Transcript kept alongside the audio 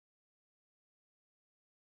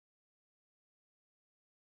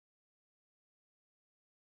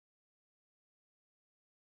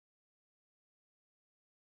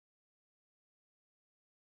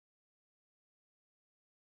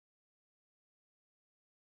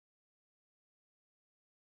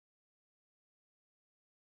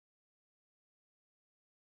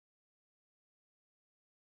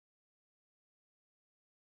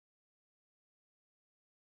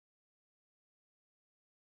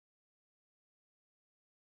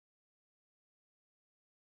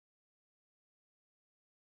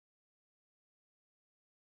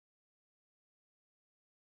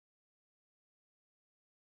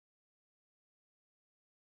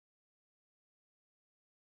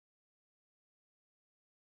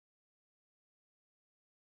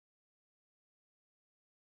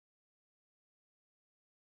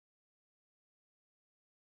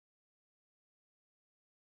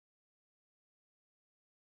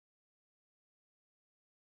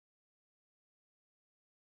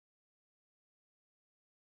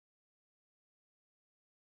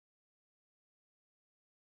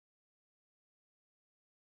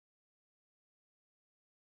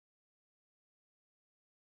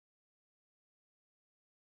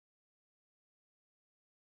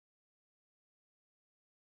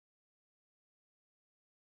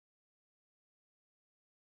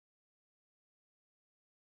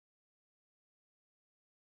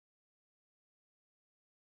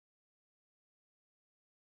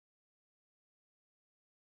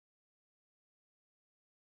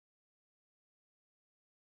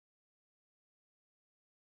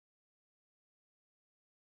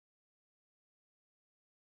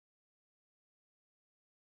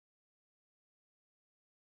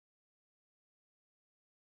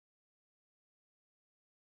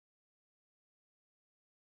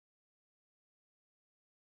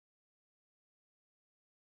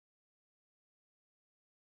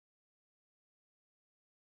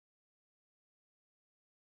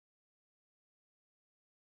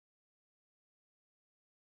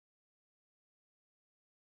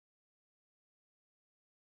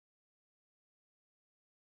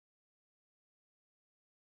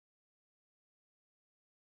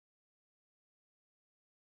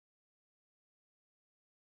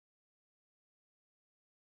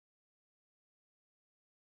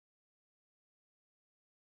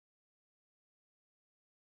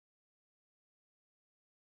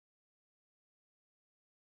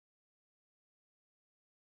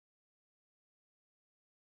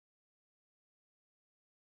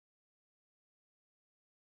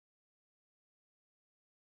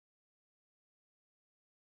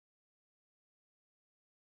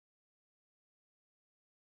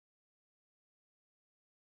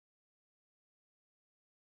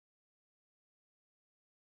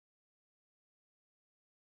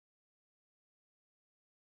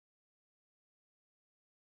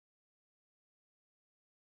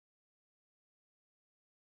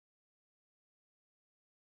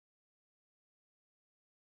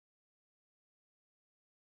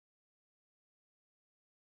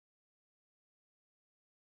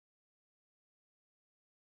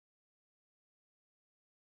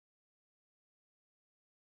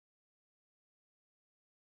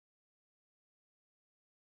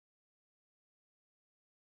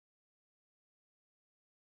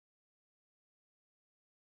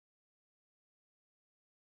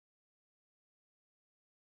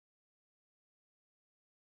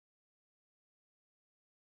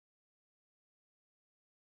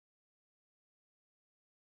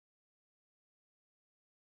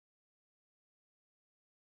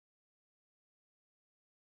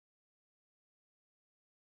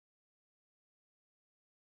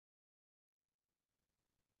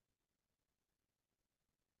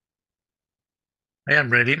I am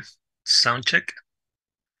ready. Sound check.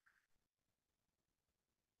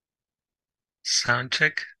 Sound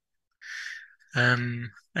check.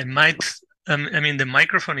 I might. I mean, the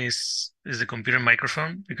microphone is the computer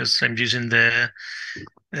microphone because I'm using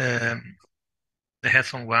um, the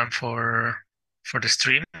headphone one for the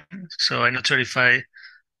stream. So I'm not sure if I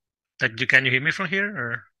like. Can you hear me from here,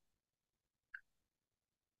 or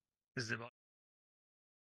is the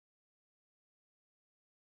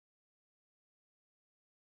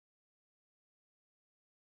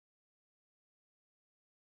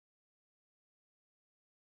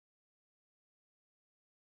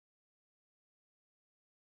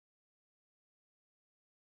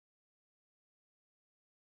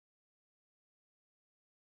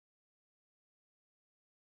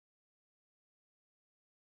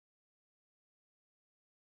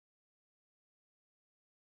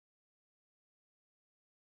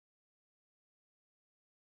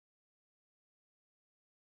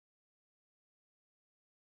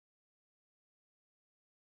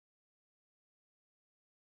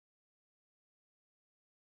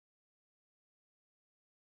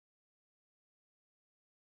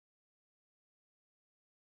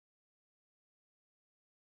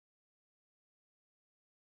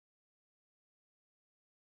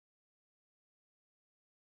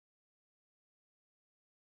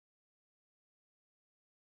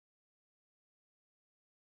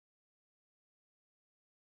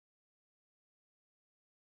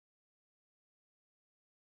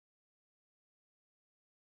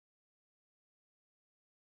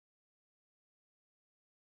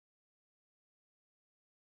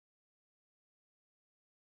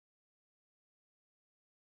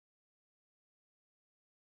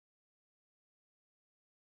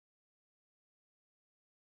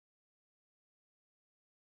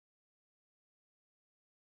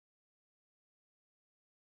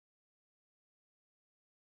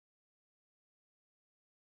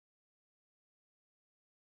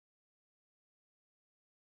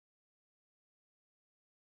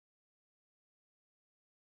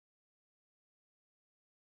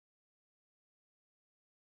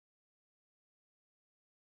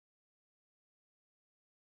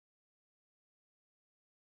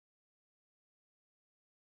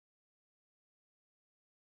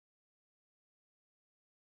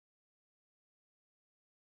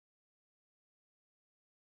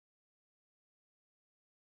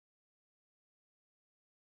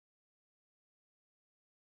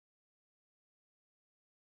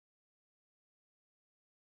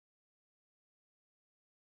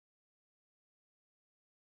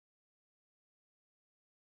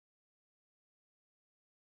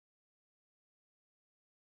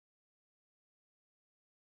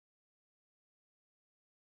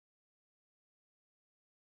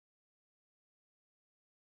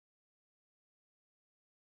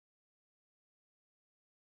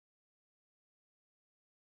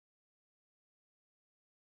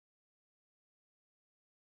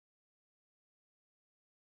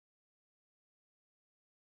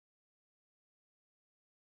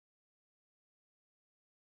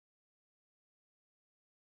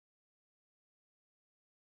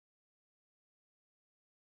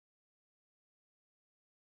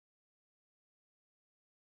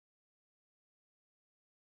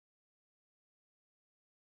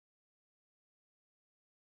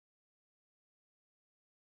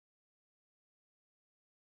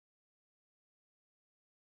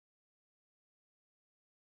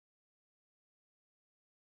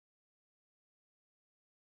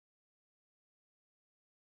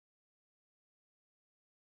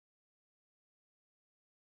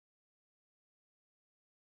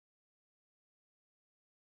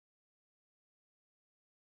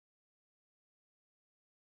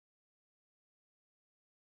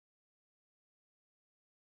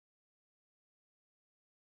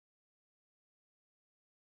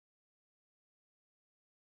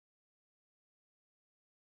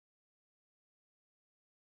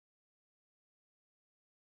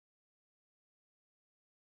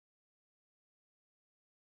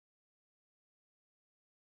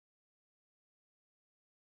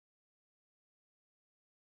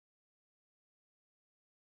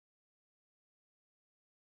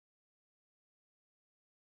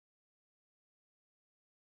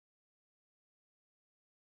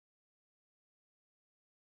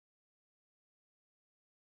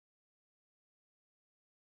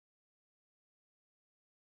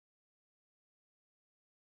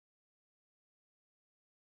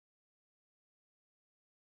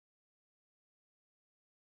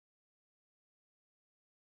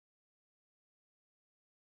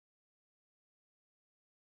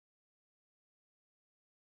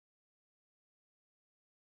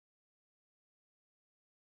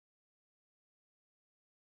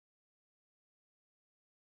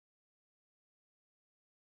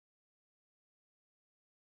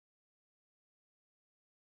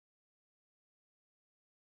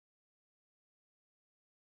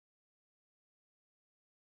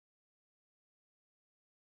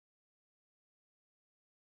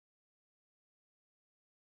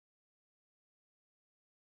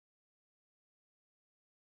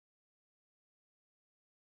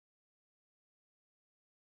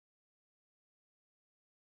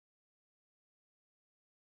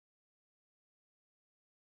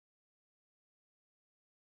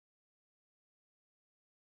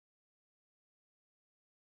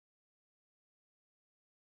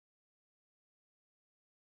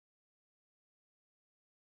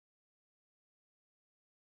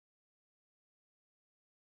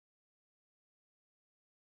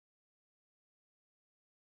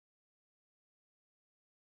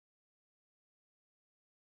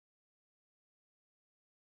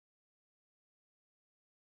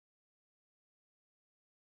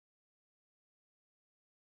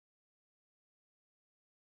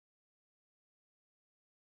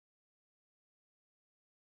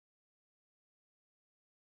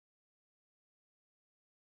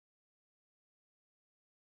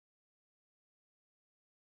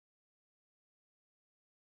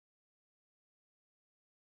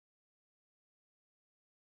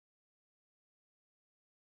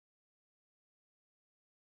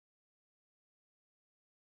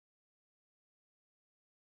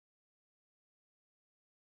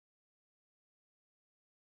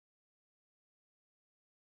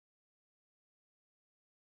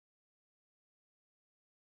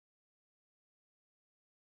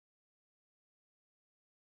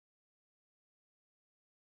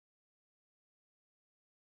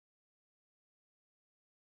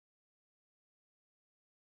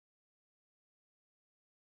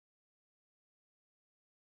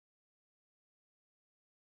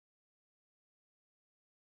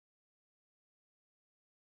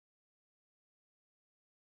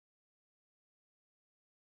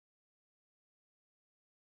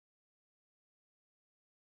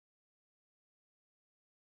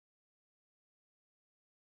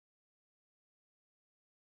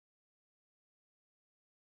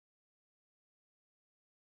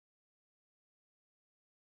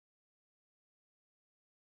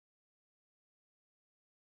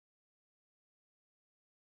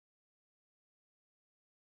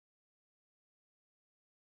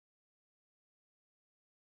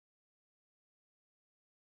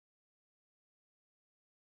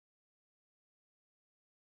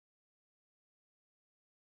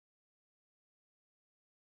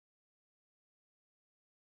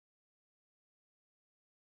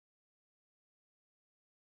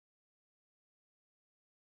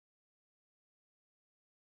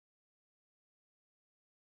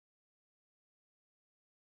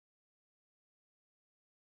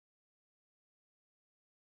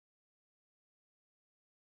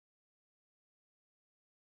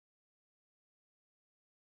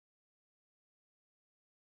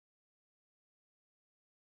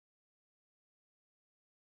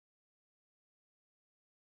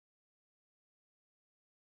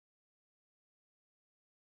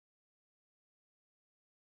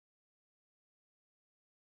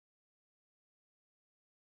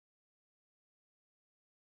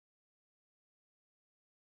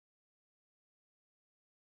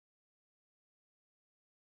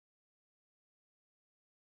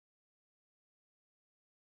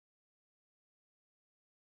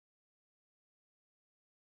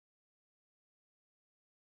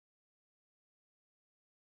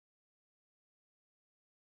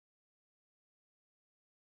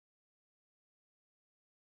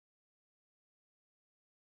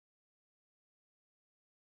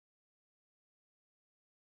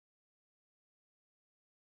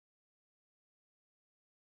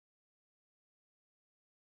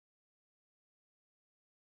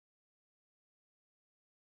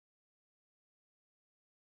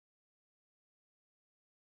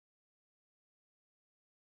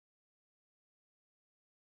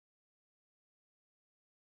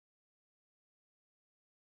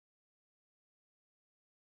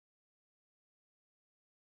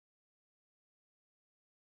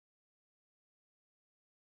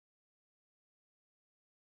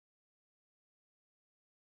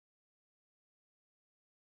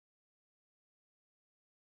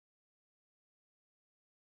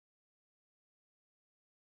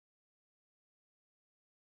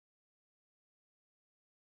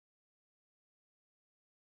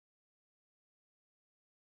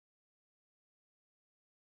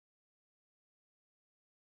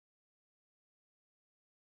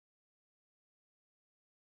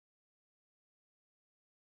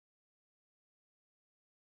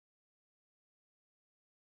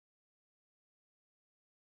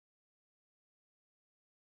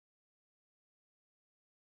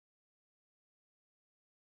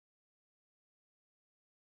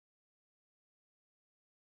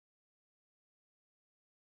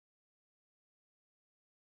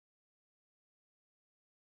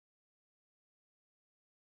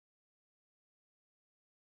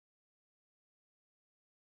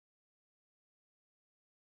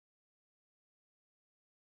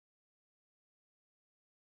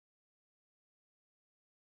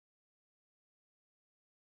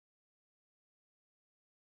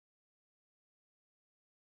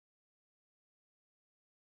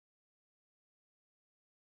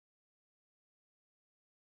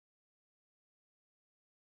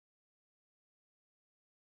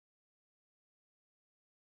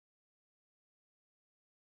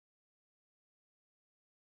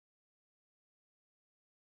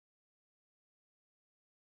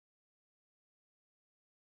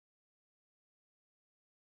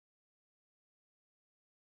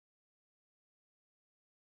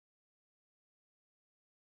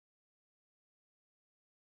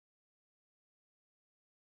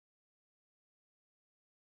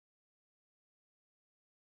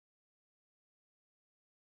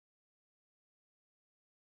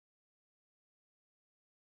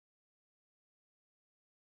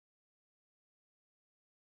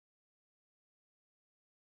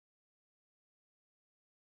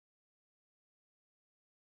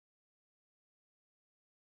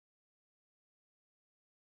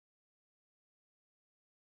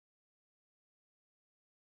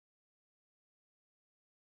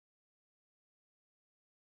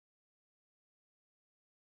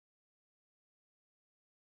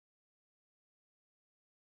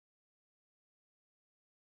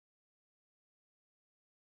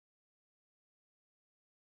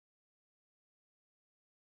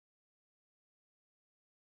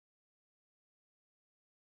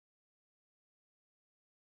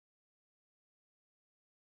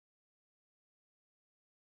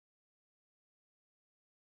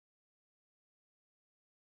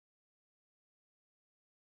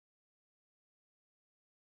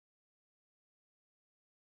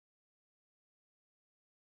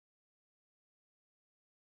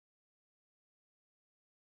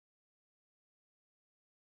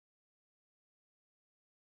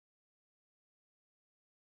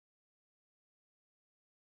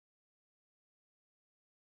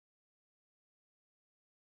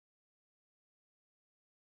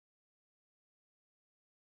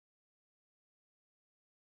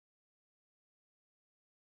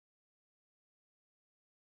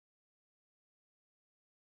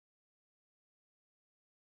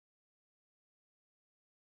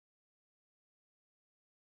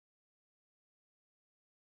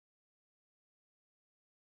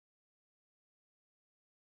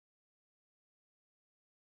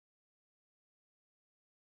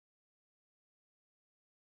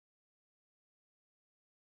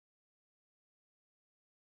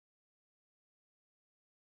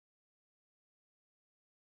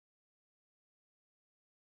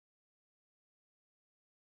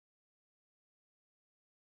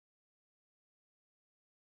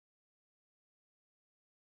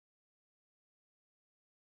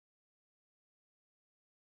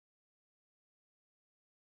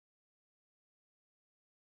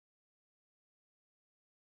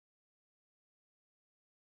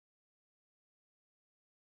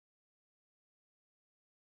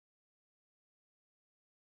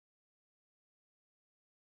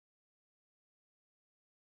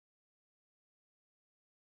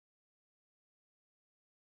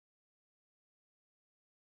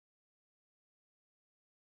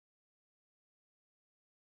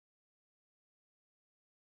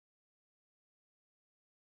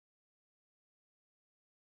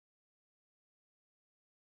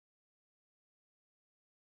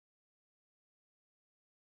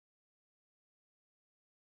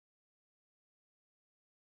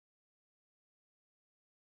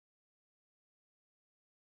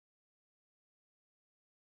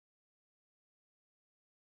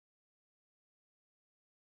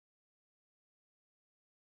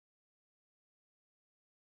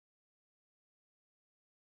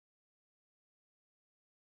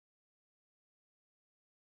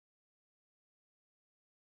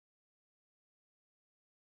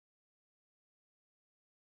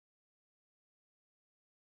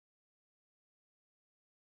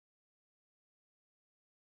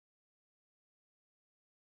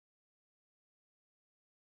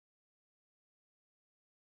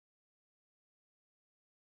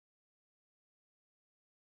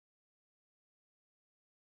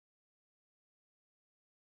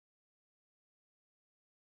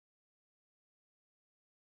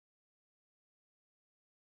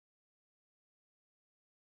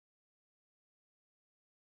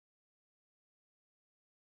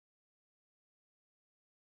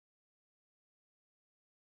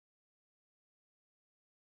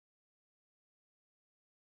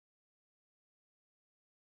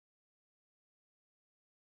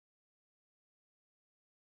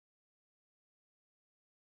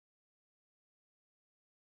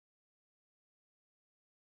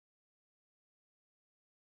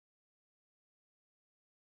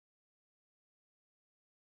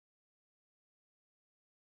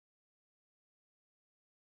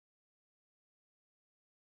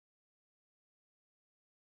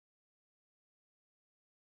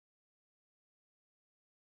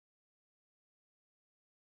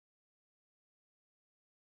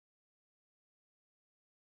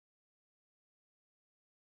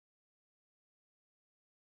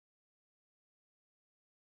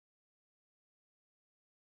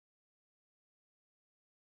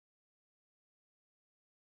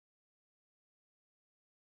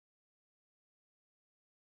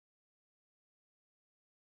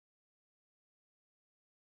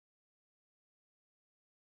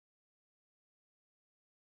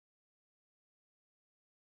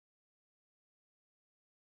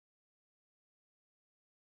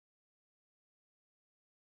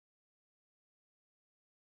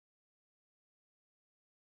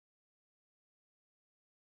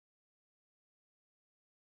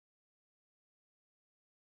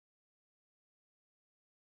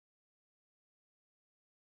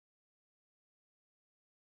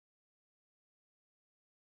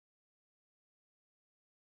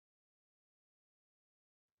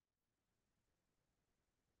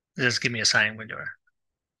Just give me a sign when you're.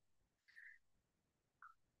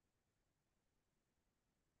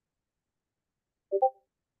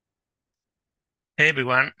 Hey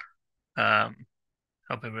everyone. Um,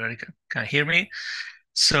 Hope everybody can hear me.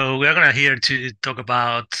 So we're gonna here to talk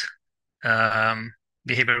about um,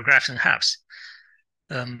 behavior graphs and hubs.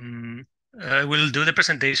 Um, we'll do the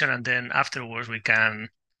presentation and then afterwards we can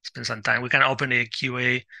spend some time. We can open a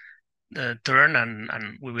QA turn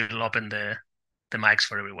and we will open the mics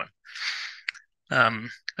for everyone.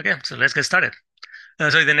 Okay, so let's get started.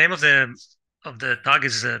 So the name of the talk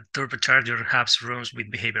is turbocharge your hubs rooms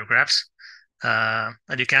with behavior graphs.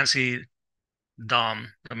 And you can see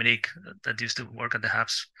Dominique, that used to work at the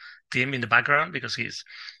Hubs team in the background because he's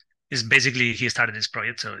basically he started this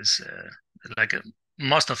project, so it's like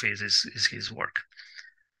most of it is his work.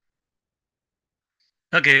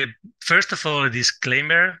 Okay, first of all, a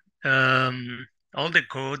disclaimer: all the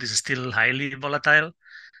code is still highly volatile.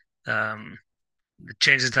 Um, the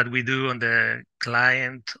changes that we do on the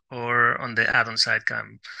client or on the add-on side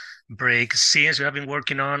can break scenes we have been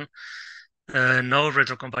working on. No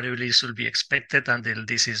retrocompatibility should be expected until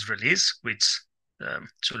this is released, which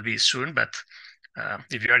should be soon. But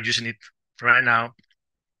if you are using it right now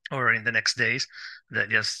or in the next days, then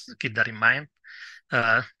just keep that in mind.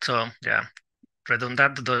 So yeah,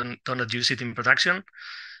 redundant, don't use it in production.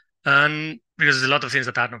 And because there's a lot of things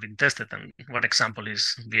that have not been tested. And one example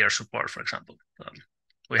is VR support, for example.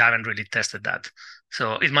 We haven't really tested that.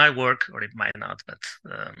 So it might work or it might not, but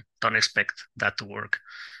don't expect that to work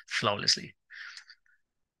flawlessly.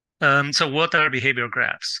 So what are behavior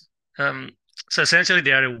graphs? So essentially,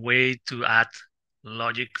 they are a way to add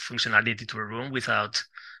logic functionality to a room without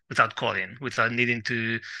coding, without needing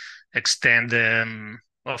to extend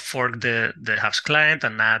or fork the Hubs client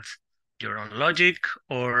and add your own logic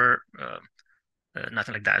or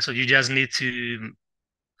nothing like that. So you just need to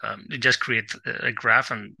you just create a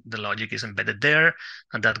graph and the logic is embedded there,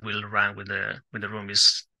 and that will run when the room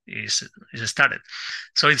is started.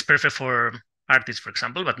 So it's perfect for artists, for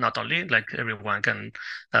example, but not only. Like everyone can,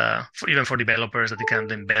 even for developers, that they can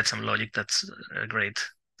embed some logic. That's a great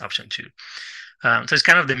option too. So it's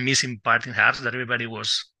kind of the missing part in Hubs that everybody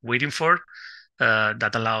was waiting for.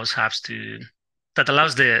 That allows Hubs to that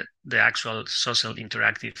allows the actual social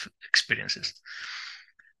interactive experiences.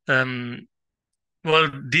 Um, well,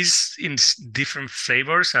 these in different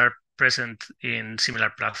flavors are present in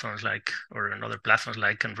similar platforms or in other platforms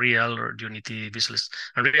like Unreal or Unity Visual.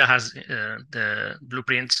 Unreal has the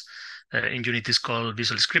blueprints. In Unity is called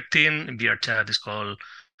Visual Scripting. In VRChat is called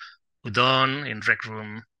Udon. In Rec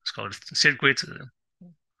Room it's called Circuit.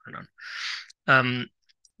 Um,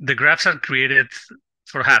 the graphs are created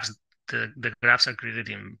for Hubs. The graphs are created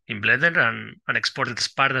in Blender and exported as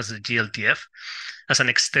part as the GLTF as an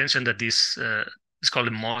extension that is called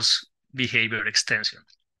the MOS behavior extension.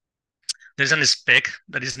 There's a spec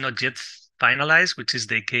that is not yet finalized, which is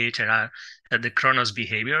the KHR, the Chronos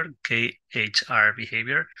behavior, KHR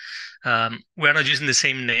behavior. We're not using the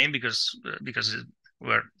same name because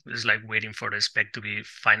we're it's like waiting for the spec to be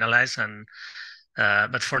finalized, and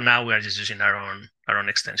but for now we are just using our own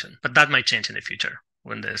extension. But that might change in the future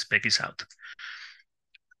when the spec is out.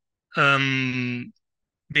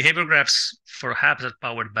 Behavior graphs for Hubs are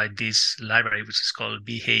powered by this library, which is called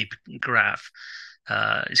Behave Graph.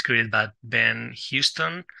 It's created by Ben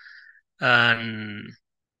Houston, and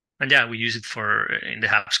yeah, we use it for in the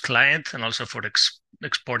Hubs client and also for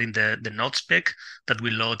exporting the node spec that we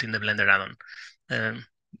load in the Blender add-on.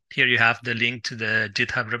 Here you have the link to the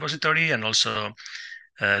GitHub repository and also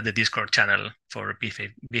the Discord channel for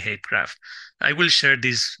Behave Graph. I will share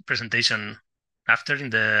this presentation after in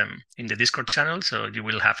the Discord channel, so you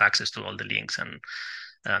will have access to all the links and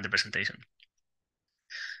the presentation.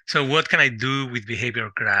 So what can I do with behavior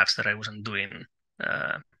graphs that I wasn't doing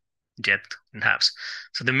yet in Hubs?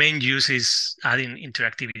 So the main use is adding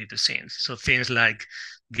interactivity to scenes. So things like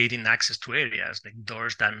getting access to areas, like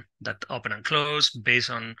doors that open and close based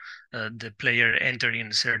on the player entering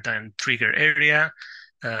a certain trigger area,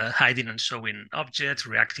 hiding and showing objects,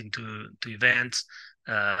 reacting to events,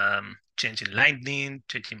 changing lighting,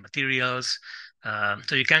 changing materials.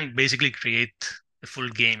 So you can basically create a full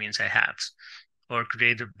game inside Hubs, or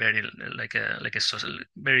create a very like a social,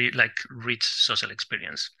 very like rich social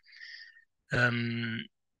experience.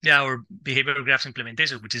 Yeah, our behavior graphs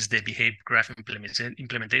implementation, which is the behave graph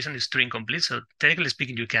implementation, is string complete. So technically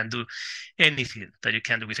speaking, you can do anything that you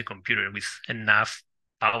can do with a computer with enough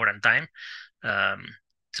power and time.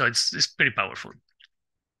 So it's pretty powerful.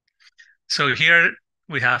 So here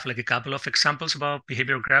we have like a couple of examples about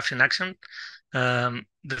behavior graphs in action. The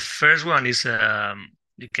first one is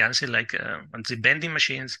you can see like on the vending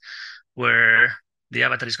machines where the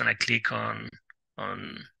avatar is going to click on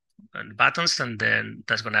buttons, and then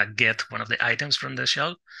that's going to get one of the items from the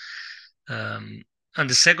shelf. And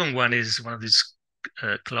the second one is one of these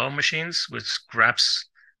claw machines, which grabs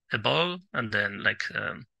a ball and then like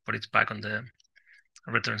put it back on the,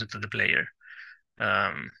 returns it to the player.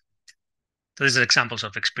 So these are examples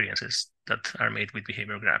of experiences that are made with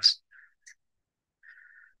behavior graphs.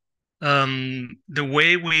 The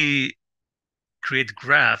way we create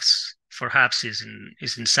graphs for apps is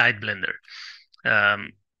inside Blender.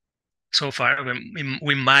 So far,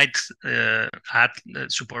 we might add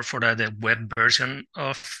support for the web version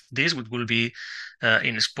of this, which will be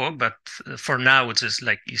in Spoke. But for now, it's just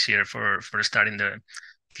like easier for starting the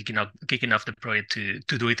kicking off the project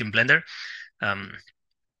to do it in Blender.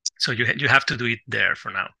 So you have to do it there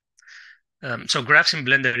for now. So graphs in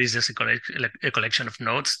Blender is just a collection of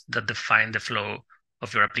nodes that define the flow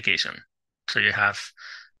of your application. So you have,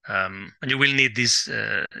 and you will need this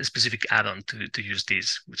specific add-on to use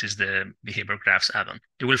this, which is the behavior graphs add-on.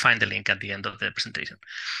 You will find the link at the end of the presentation.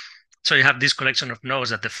 So you have this collection of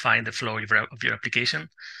nodes that define the flow of your application.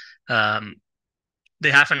 They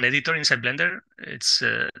have an editor inside Blender. It's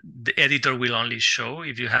the editor will only show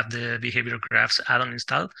if you have the behavior graphs add-on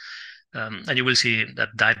installed. And you will see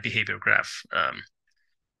that behavior graph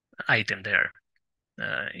item there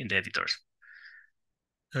in the editors.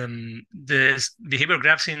 The behavior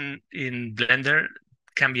graphs in Blender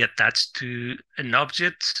can be attached to an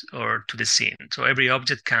object or to the scene. So every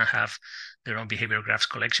object can have their own behavior graphs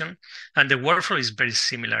collection. And the workflow is very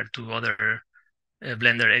similar to other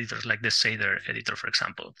Blender editors, like the shader editor, for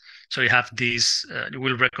example. So you have these, you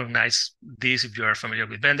will recognize this if you are familiar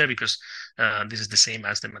with Blender, because this is the same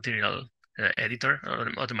as the material editor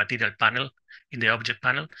or the material panel in the object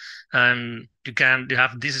panel. And you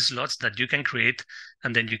have these slots that you can create,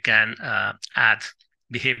 and then you can add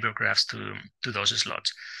behavior graphs to those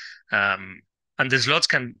slots. And the slots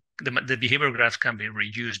the behavior graphs can be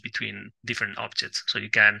reused between different objects. So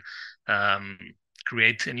you can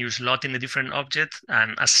create a new slot in a different object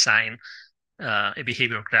and assign a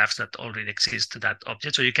behavior graph that already exists to that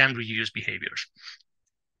object. So you can reuse behaviors.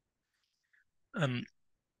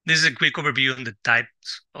 This is a quick overview on the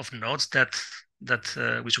types of nodes that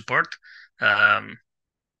we support. So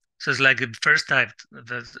it's like the first type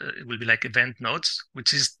that it will be like event nodes,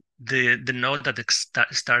 which is the node that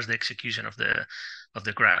starts the execution of the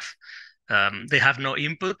graph. They have no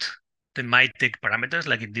input. They might take parameters,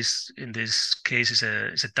 like in this case is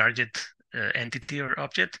a target entity or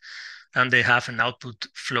object, and they have an output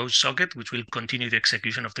flow socket, which will continue the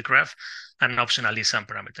execution of the graph, and optionally some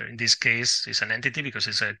parameter. In this case, it's an entity because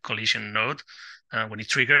it's a collision node. When it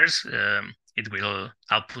triggers, it will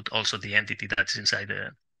output also the entity that's inside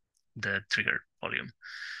the trigger volume.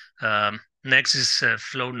 Next is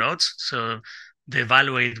flow nodes. So they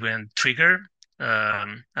evaluate when trigger,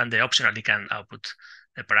 and they optionally can output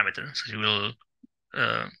a parameter. So you will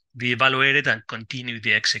be evaluated and continue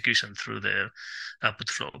the execution through the output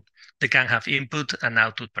flow. They can have input and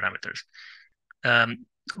output parameters.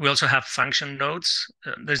 We also have function nodes.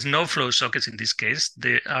 There's no flow sockets in this case.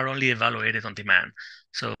 They are only evaluated on demand.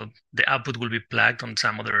 So the output will be plugged on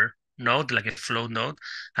some other node, like a flow node.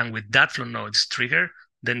 And with that flow node's trigger,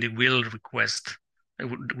 then they will request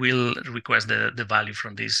the value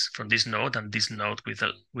from this node, and this node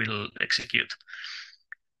will execute.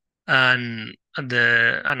 And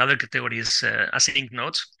another category is async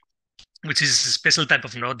nodes, which is a special type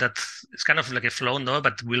of node that is kind of like a flow node,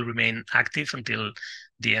 but will remain active until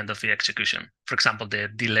the end of the execution. For example, the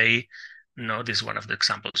delay node is one of the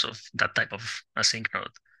examples of that type of async node.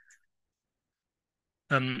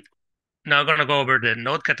 Now I'm going to go over the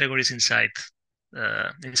node categories inside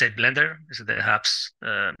Blender. So the apps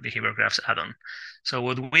behavior graphs add-on. So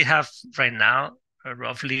what we have right now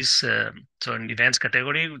roughly is so an events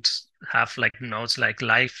category, which have like nodes like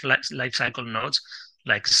life cycle nodes,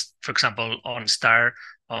 like for example on start,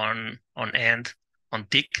 on end, on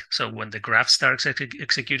tick. So when the graph starts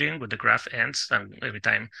executing, when the graph ends, and every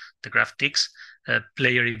time the graph ticks.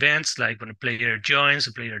 Player events, like when a player joins,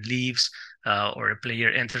 a player leaves, or a player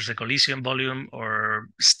enters the collision volume or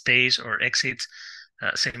stays or exits.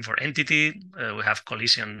 Same for entity. We have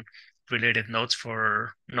collision related nodes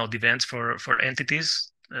for node events for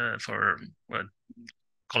entities, for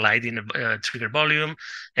colliding trigger volume,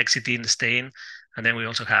 exiting, staying. And then we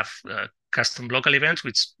also have custom local events,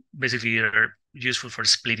 which basically are useful for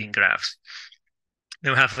splitting graphs.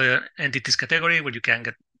 Then we have entities category, where you can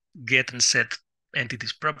get and set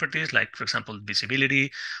entities properties, like for example,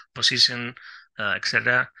 visibility, position,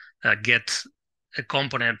 etc. Get a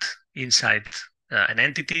component inside an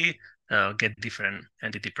entity, get different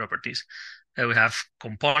entity properties. We have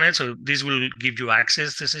components, so this will give you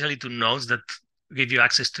access essentially to nodes that give you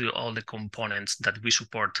access to all the components that we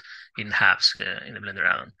support in hubs in the Blender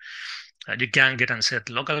add-on. You can get and set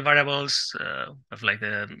local variables of like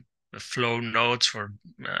the flow nodes for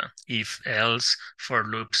if, else, for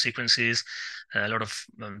loop sequences, a lot of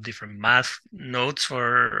different math nodes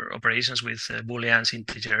for operations with booleans,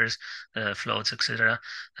 integers, floats, etc.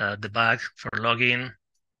 Debug for logging,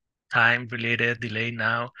 time related, delay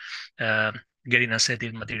now, getting and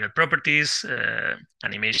setting material properties,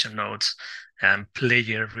 animation nodes, and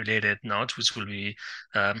player related nodes, which will be,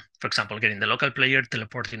 for example, getting the local player,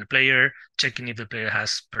 teleporting the player, checking if the player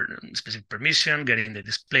has specific permission, getting the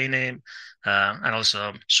display name, and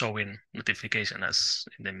also showing notification as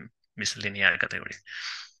in the miscellaneous category.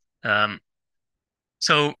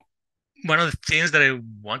 So one of the things that I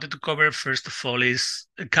wanted to cover, first of all, is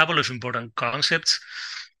a couple of important concepts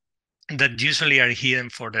that usually are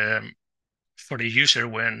hidden for the user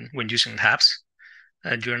when using hubs.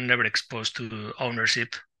 You're never exposed to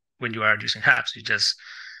ownership when you are using hubs. You just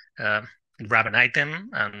grab an item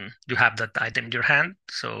and you have that item in your hand,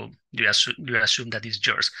 so you assume that it's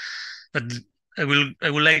yours. But I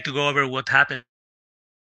would like to go over what happens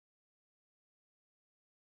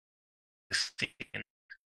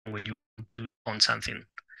when you own something.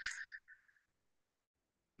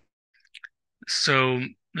 So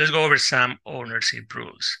let's go over some ownership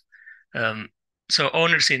rules. So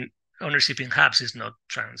ownership in hubs is not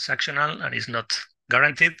transactional and is not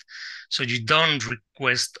guaranteed. So you don't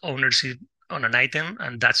request ownership on an item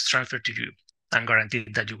and that's transferred to you and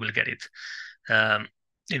guaranteed that you will get it.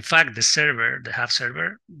 In fact, the hub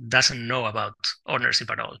server, doesn't know about ownership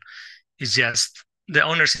at all. It's just the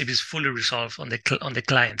ownership is fully resolved on the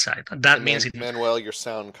client side. And that means Manuel, your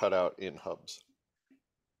sound cut out in hubs.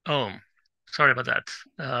 Oh, sorry about that.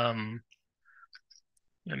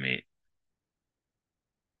 Let me.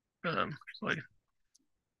 Sorry.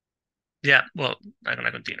 Yeah, well, I'm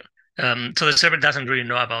gonna continue. So the server doesn't really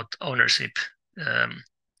know about ownership.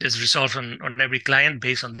 It's resolved on every client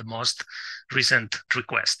based on the most recent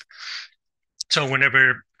request. So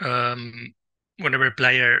whenever a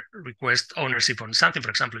player requests ownership on something,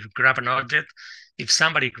 for example, if you grab an object, if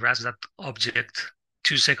somebody grabs that object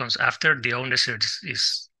 2 seconds after, the ownership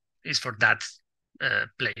is for that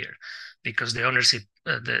player, because the ownership,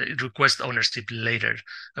 the request ownership later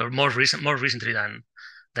or more recently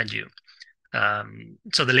than you.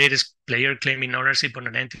 So the latest player claiming ownership on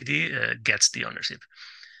an entity gets the ownership.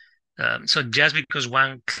 So just because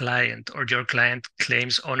one client or your client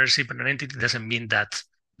claims ownership on an entity doesn't mean that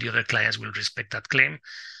the other clients will respect that claim.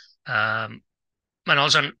 And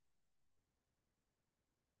also,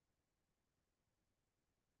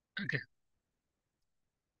 okay.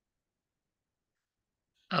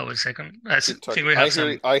 Oh, a second. I Keep think talking. we have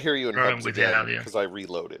some I hear you in problem hubs with the again audio. because I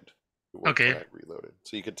reloaded. It worked Okay. when I reloaded.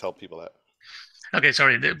 So you could tell people that. Okay,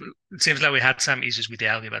 sorry. It seems like we had some issues with the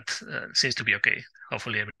audio, but seems to be okay.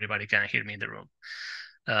 Hopefully everybody can hear me in the room.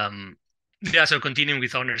 Yeah, so continuing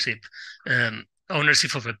with ownership.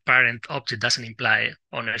 Ownership of a parent object doesn't imply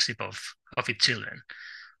ownership of its children.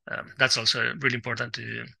 That's also really important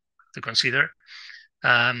to consider.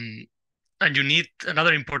 And you need,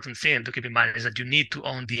 another important thing to keep in mind is that you need to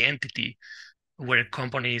own the entity where a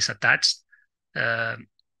company is attached uh,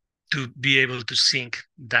 to be able to sync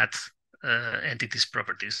that entity's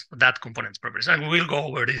properties, that component's properties. And we'll go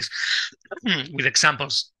over this with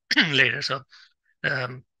examples later. So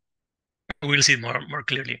we'll see more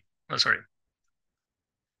clearly. Oh, sorry.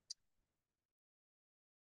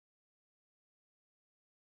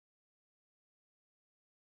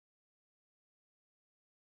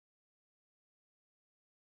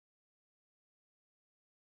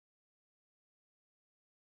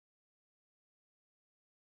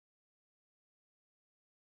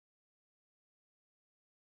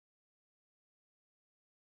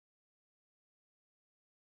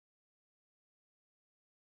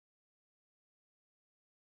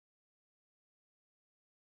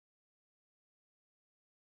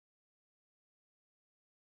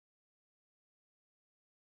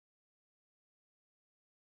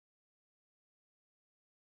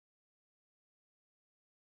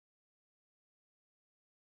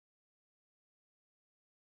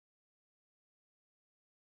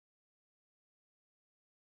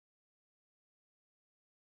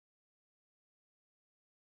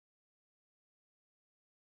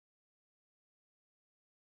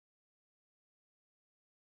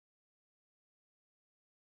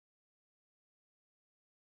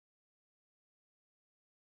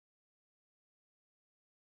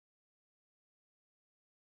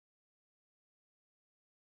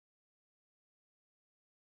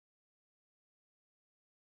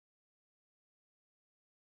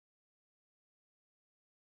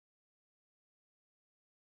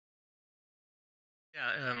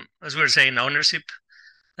 Yeah, as we were saying, ownership.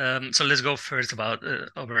 So let's go first about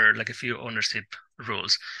over like a few ownership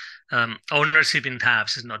rules. Ownership in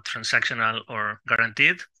tabs is not transactional or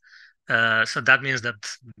guaranteed. So that means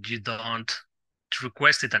that you don't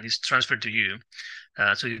request it and it's transferred to you.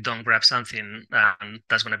 So you don't grab something and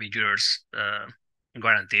that's going to be yours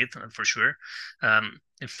guaranteed for sure.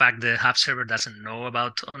 In fact, the hub server doesn't know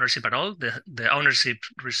about ownership at all. The ownership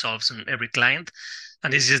resolves on every client.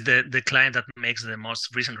 And this is the client that makes the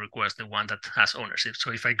most recent request, the one that has ownership.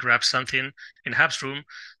 So if I grab something in Hub's room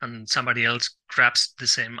and somebody else grabs the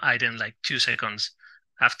same item like 2 seconds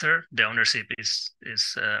after, the ownership is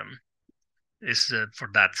for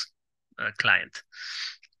that client.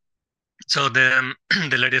 So the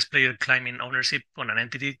the latest player claiming ownership on an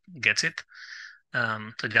entity gets it.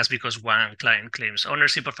 So just because one client claims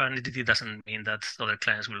ownership of an entity doesn't mean that other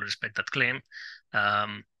clients will respect that claim.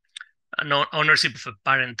 Um, no ownership of a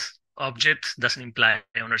parent object doesn't imply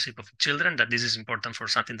ownership of children. That this is important for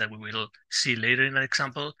something that we will see later in an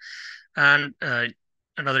example. And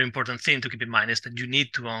another important thing to keep in mind is that you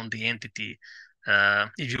need to own the entity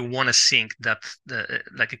if you want to sync that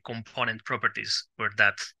like a component properties where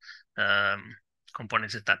that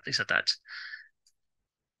component is attached.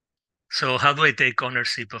 So how do I take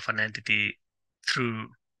ownership of an entity through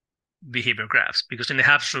behavior graphs? Because in the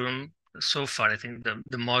Hubs room, so far, I think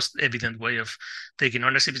the most evident way of taking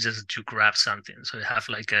ownership is just to grab something. So you have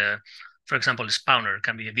like for example, a spawner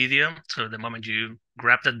can be a video. So the moment you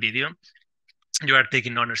grab that video, you are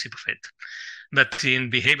taking ownership of it. But in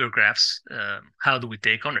behavior graphs, how do we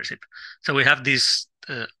take ownership? So we have this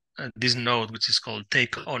node which is called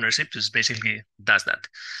take ownership, which basically does that.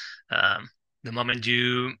 The moment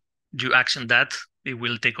you action that, it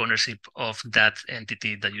will take ownership of that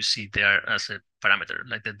entity that you see there as a parameter,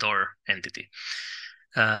 like the door entity.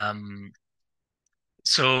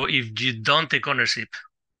 So if you don't take ownership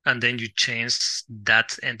and then you change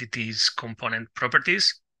that entity's component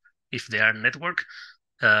properties, if they are network,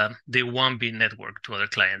 they won't be networked to other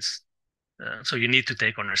clients. So you need to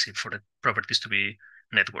take ownership for the properties to be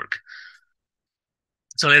network.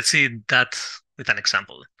 So let's see that with an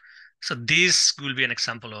example. So this will be an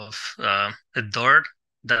example of a door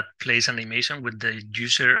that plays animation when the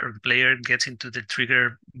user or the player gets into the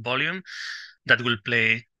trigger volume that will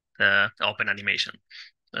play open animation.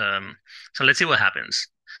 So let's see what happens.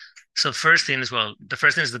 So first thing is, well, the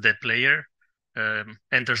first thing is that the player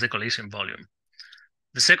enters the collision volume.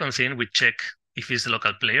 The second thing, we check if it's the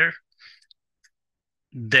local player.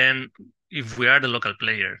 Then if we are the local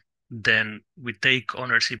player, then we take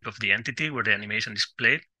ownership of the entity where the animation is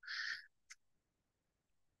played.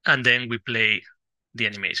 And then we play the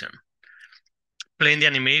animation. Playing the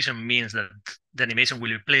animation means that the animation will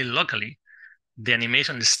be played locally. The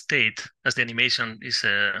animation state, as the animation is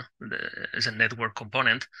a network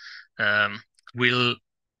component, will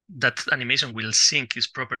that animation will sync its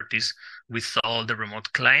properties with all the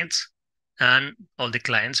remote clients, and all the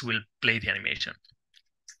clients will play the animation.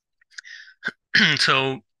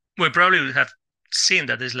 So we probably have seen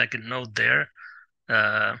that there's like a node there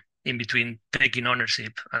in between taking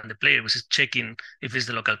ownership and the player, which is checking if it's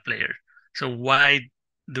the local player. So why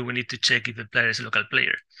do we need to check if the player is a local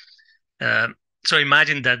player? So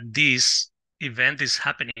imagine that this event is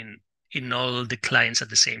happening in all the clients at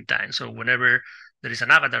the same time. So whenever there is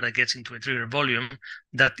an avatar that gets into a trigger volume,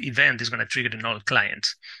 that event is going to trigger in all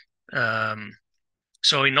clients.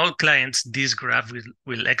 So in all clients, this graph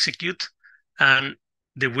will execute, and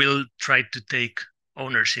they will try to take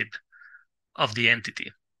ownership of the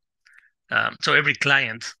entity. So every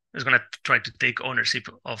client is going to try to take ownership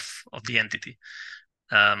of the entity.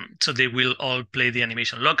 So they will all play the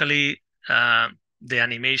animation locally. The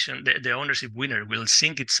animation, the ownership winner will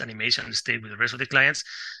sync its animation state with the rest of the clients,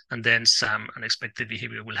 and then some unexpected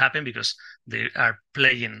behavior will happen because they are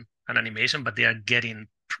playing an animation, but they are getting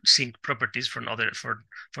sync properties from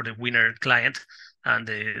for the winner client, and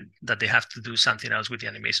that they have to do something else with the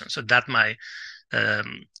animation. So that might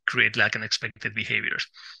create like unexpected behaviors.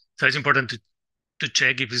 So it's important to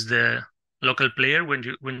check if it's the local player when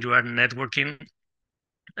you are networking,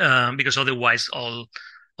 because otherwise all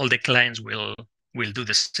the clients will do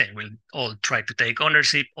the same. Will all try to take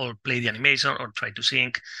ownership or play the animation or try to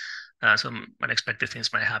sync. Some unexpected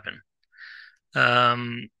things might happen.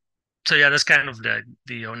 So yeah, that's kind of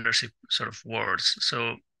the ownership sort of words.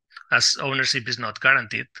 So as ownership is not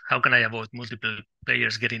guaranteed, how can I avoid multiple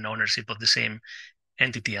players getting ownership of the same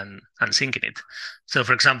entity and syncing it? So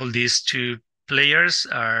for example, these two players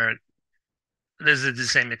are, this is the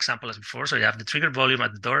same example as before. So you have the trigger volume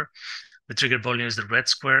at the door. The trigger volume is the red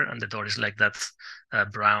square, and the door is like that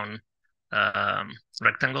brown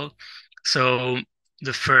rectangle. So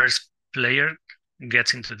the first player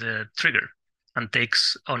gets into the trigger and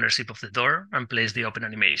takes ownership of the door and plays the open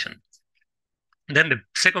animation. Then the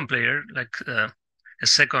second player, like a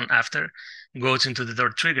second after, goes into the door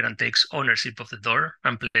trigger and takes ownership of the door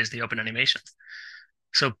and plays the open animation.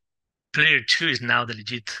 So player 2 is now the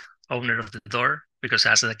legit owner of the door because it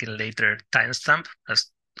has like a later timestamp,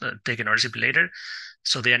 has taken ownership later.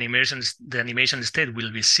 So the animation state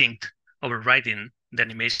will be synced, overriding the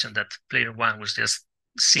animation that player 1 was just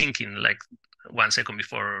syncing like 1 second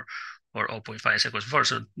before or 0.5 seconds before.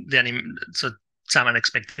 So some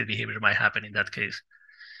unexpected behavior might happen in that case.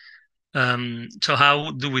 So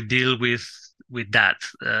how do we deal with that?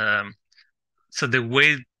 So the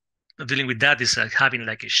way of dealing with that is having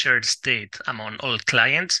like a shared state among all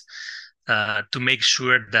clients to make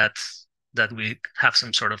sure that we have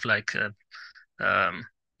some sort of like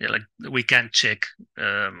like we can check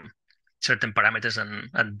certain parameters and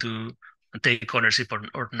take ownership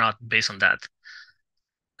or not based on that.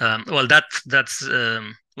 Well, that's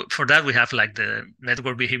for that we have like the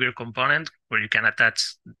network behavior component where you can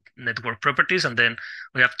attach network properties, and then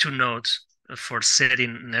we have two nodes for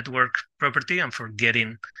setting network property and for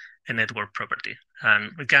getting a network property.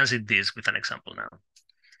 And we can see this with an example now.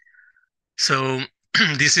 So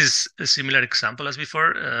this is a similar example as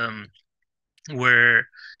before, where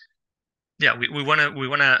we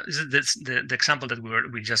wanna this is the example that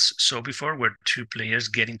we just saw before, where two players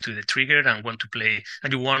get into the trigger and want to play,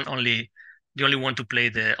 and you only want to play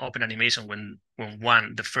the open animation when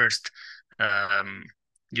the first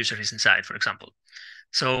user is inside, for example.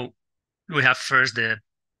 So we have first the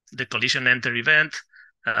collision enter event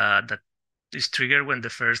that is triggered when the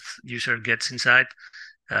first user gets inside.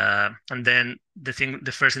 And then the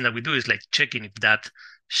first thing that we do is like checking if that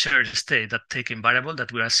shared state, that taken variable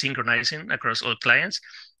that we are synchronizing across all clients,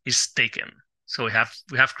 is taken. So we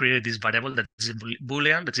have created this variable that is a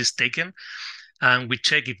Boolean that is taken, and we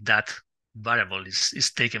check if that variable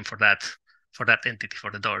is taken for that entity,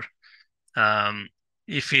 for the door.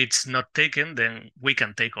 If it's not taken, then we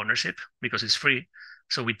can take ownership because it's free.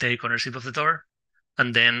 So we take ownership of the door,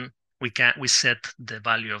 and then we set the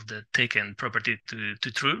value of the taken property to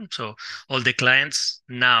true. So all the clients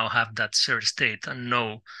now have that shared state and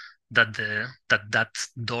know that that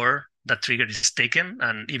door, that trigger is taken,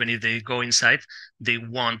 and even if they go inside, they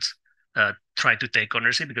won't try to take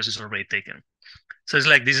ownership because it's already taken. So it's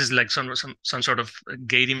like this is like some sort of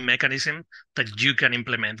gating mechanism that you can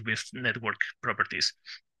implement with network properties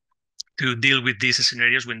to deal with these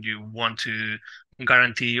scenarios when you want to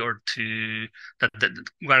guarantee or to that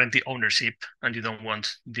guarantee ownership, and you don't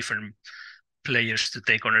want different players to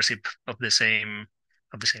take ownership of the same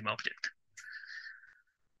object.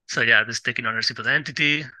 So yeah, this taking ownership of the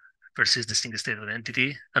entity versus the single state of the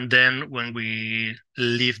entity. And then when we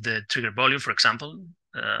leave the trigger volume, for example,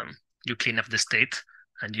 you clean up the state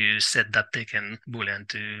and you set that taken Boolean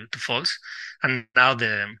to false. And now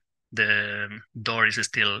the door is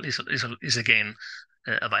still is again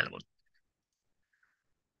available.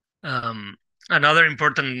 Another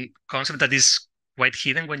important concept that is quite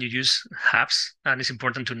hidden when you use hubs, and it's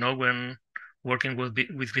important to know when working with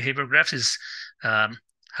behavior graphs, is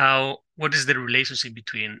what is the relationship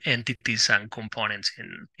between entities and components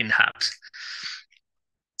in hubs.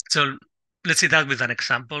 So let's see that with an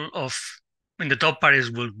example of, in the top part is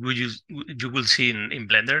you will see in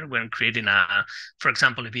Blender when creating for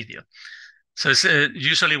example, a video. So it's,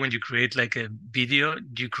 usually when you create like a video,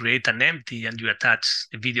 you create an empty and you attach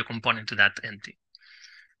a video component to that empty.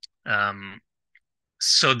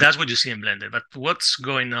 So that's what you see in Blender. But what's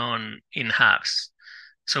going on in hubs?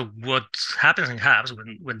 So what happens in hubs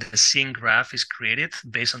when the scene graph is created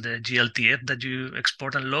based on the GLTF that you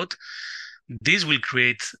export and load, this will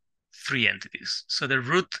create three entities. So the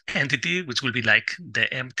root entity, which will be like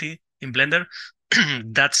the empty in Blender,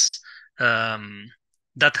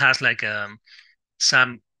 that has like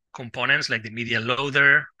some components like the media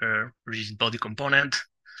loader or rigid body component.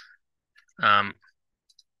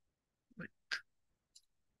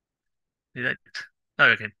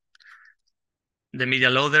 Okay. The media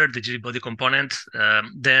loader, the rigid body component,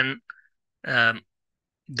 then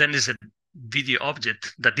is a video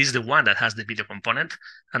object that is the one that has the video component,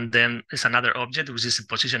 and then is another object which is a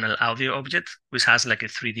positional audio object which has like a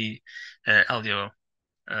 3D audio.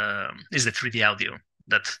 Is the 3D audio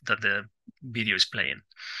that the video is playing.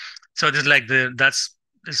 So it's like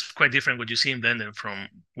it's quite different what you see in Blender from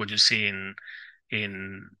what you see in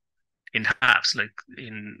hubs. Like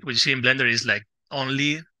what you see in Blender is like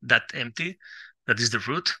only that empty, that is the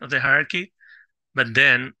root of the hierarchy. But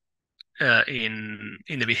then in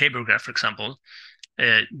the behavior graph, for example,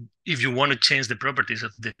 if you want to change the properties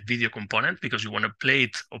of the video component because you want to play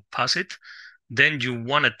it or pause it, then you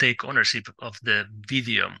want to take ownership of the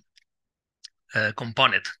video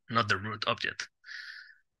component, not the root object.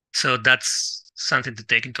 So that's something to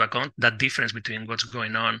take into account, that difference between what's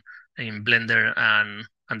going on in Blender and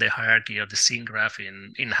the hierarchy of the scene graph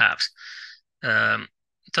in halves.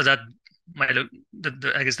 So that might look,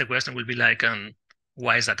 I guess the question will be like,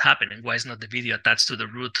 why is that happening? Why is not the video attached to the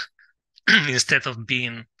root instead of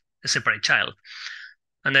being a separate child?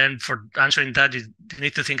 And then for answering that, you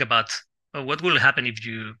need to think about what will happen if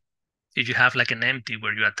you have like an empty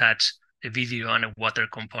where you attach a video and a water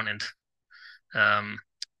component.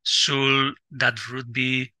 Should that root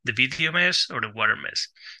be the video mesh or the water mesh?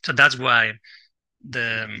 So that's why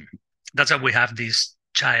we have these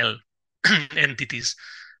child entities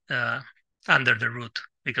under the root,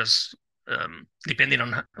 because depending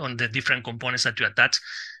on the different components that you attach,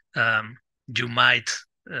 you might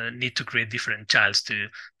need to create different childs to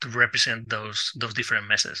represent those different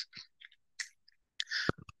meshes.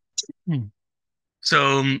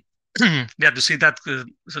 So yeah, to see that,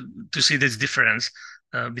 so to see this difference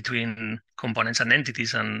between components and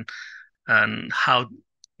entities, and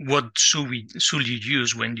what should you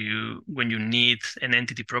use when you need an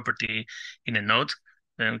entity property in a node.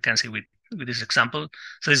 We can see with this example.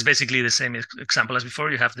 So it's basically the same example as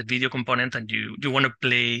before. You have the video component and you want to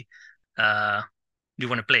play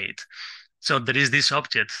it. So there is this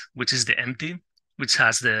object which is the empty, which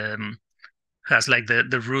has like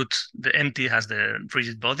the root, the empty has the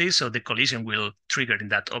rigid body, so the collision will trigger in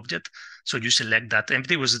that object. So you select that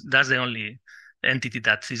empty, that's the only entity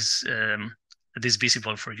that is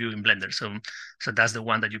visible for you in Blender. So that's the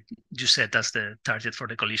one that you set as the target for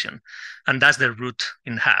the collision, and that's the root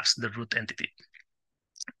in halves, the root entity.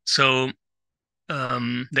 So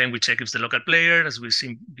then we check if it's the local player, as we've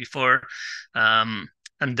seen before, and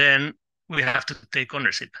then we have to take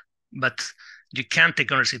ownership. But you can't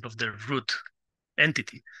take ownership of the root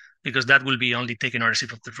entity, because that will be only taking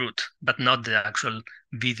ownership of the root, but not the actual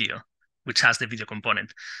video, which has the video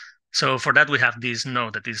component. So for that, we have this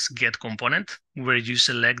node that is get component, where you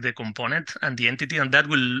select the component and the entity, and that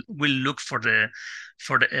will look for the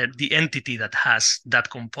entity that has that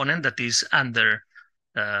component that is under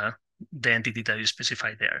the entity that you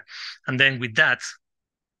specify there. And then with that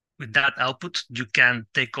output, you can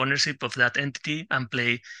take ownership of that entity and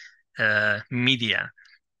play media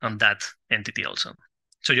on that entity also.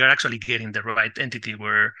 So you're actually getting the right entity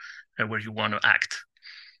where you want to act.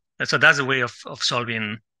 And so that's a way of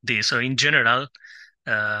solving this. So in general,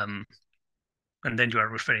 and then you are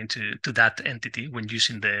referring to that entity when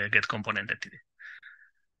using the get component entity.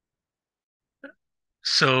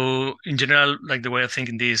 So in general, like the way of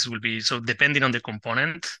thinking this will be, so depending on the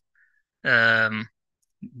component,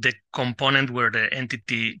 the component where the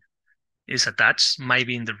entity is attached might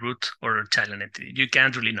be in the root or child entity. You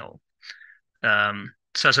can't really know.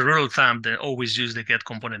 So as a rule of thumb, they always use the get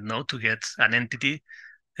component node to get an entity,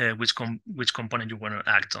 which component you want to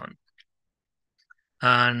act on.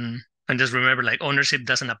 And just remember, like, ownership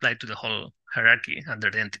doesn't apply to the whole hierarchy under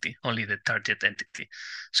the entity, only the target entity.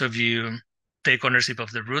 So if you take ownership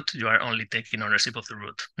of the root, you are only taking ownership of the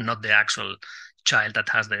root, not the actual child that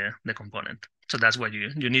has the component. So that's why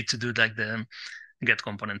you need to do like the get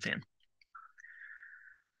component thing.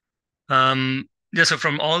 Yeah, so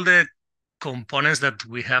from all the components that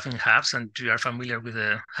we have in halves, and you are familiar with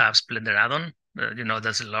the halves Blender add-on,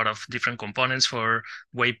 there's a lot of different components for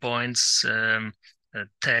waypoints,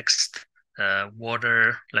 text,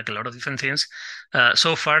 water, like a lot of different things.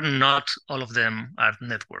 So far, not all of them are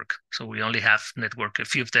network. So we only have network, a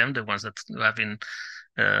few of them, the ones that have been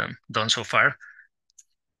done so far.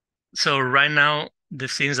 So right now, the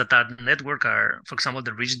things that are network are, for example,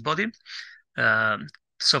 the rigid body.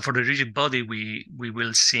 So for the rigid body, we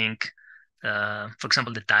will sync, for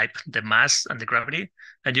example, the type, the mass, and the gravity.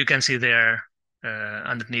 And you can see there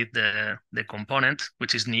underneath the component,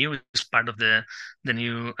 which is new, is part of the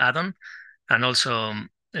new add-on. And also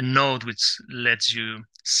a node which lets you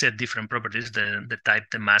set different properties, the type,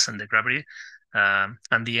 the mass, and the gravity,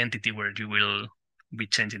 and the entity where you will be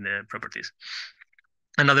changing the properties.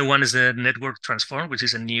 Another one is the network transform, which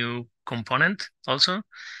is a new component also.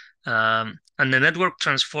 And the network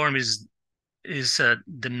transform is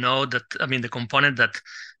the node that, the component that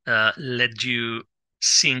let you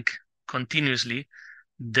sync continuously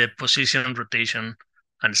the position, rotation,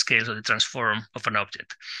 and scale, so the transform of an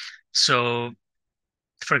object. So,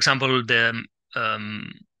 for example,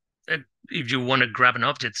 if you want to grab an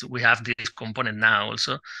object, we have this component now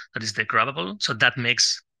also that is the grabbable. So that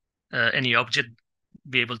makes any object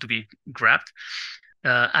be able to be grabbed.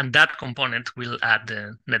 and that component will add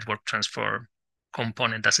the network transform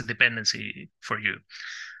component as a dependency for you.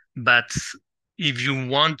 But if you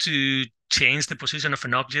want to change the position of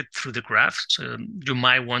an object through the graph, so you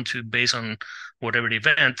might want to, based on whatever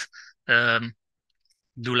event, um,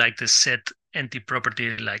 do like the set entity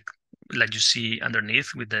property, like you see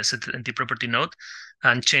underneath with the set entity property node,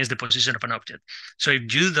 and change the position of an object. So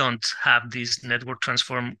if you don't have this network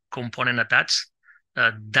transform component attached,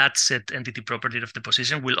 that set entity property of the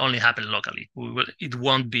position will only happen locally. It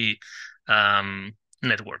won't be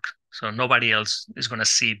network. So nobody else is going to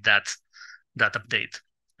see that update.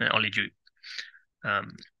 Only you.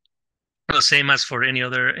 Um, well, same as for any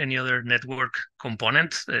other network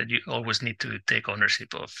component, you always need to take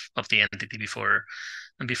ownership of the entity before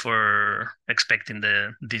expecting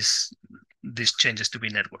these changes to be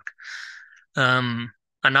network.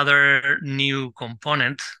 Another new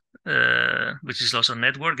component, which is also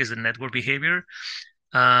network, is the network behavior.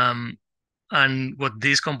 Um, and what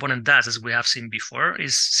this component does, as we have seen before,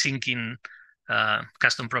 is syncing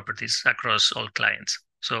custom properties across all clients.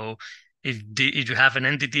 So if you have an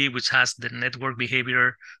entity which has the network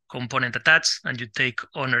behavior component attached and you take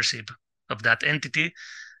ownership of that entity,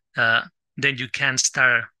 then you can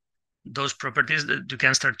start those properties, you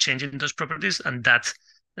can start changing those properties, and that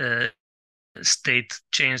uh, state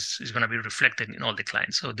change is going to be reflected in all the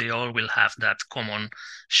clients. So they all will have that common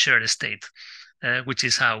shared state, which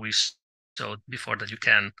is how we showed before that you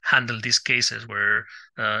can handle these cases where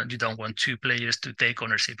you don't want two players to take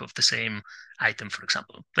ownership of the same item, for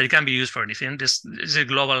example. But it can be used for anything. This is a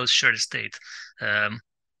global shared state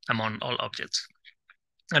among all objects,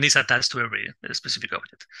 and it's attached to every specific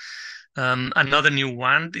object. Another new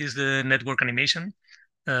one is the network animation.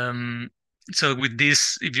 Um, so with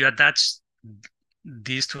this, if you attach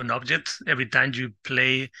this to an object, every time you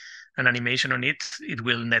play an animation on it, it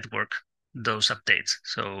will network those updates.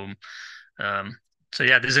 Um, so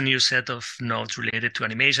yeah, there's a new set of nodes related to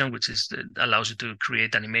animation, which allows you to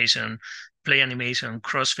create animation, play animation,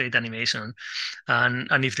 crossfade animation,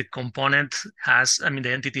 and if the component has, I mean,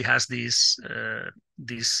 the entity has this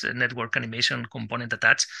network animation component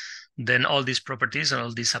attached, then all these properties and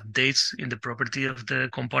all these updates in the property of the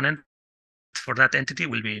component for that entity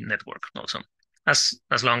will be network also, as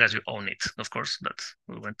long as you own it, of course. But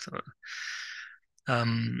we went.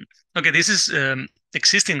 Okay, this is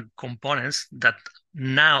existing components that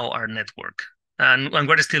now are network, and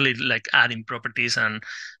we're still like adding properties,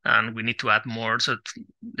 and we need to add more. So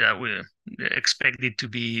yeah, we expect it to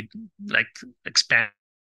be like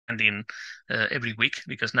expanding every week,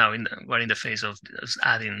 because now we're in the phase of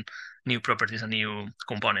adding new properties and new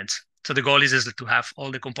components. So the goal is to have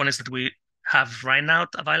all the components that we have right now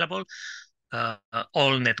available,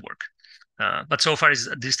 all network. But so far is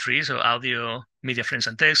these three, so audio, media frames,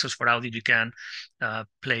 and text. So for audio, you can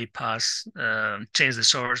play, pause, change the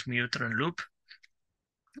source, mute, and loop.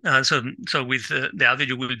 So with the audio,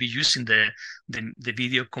 you will be using the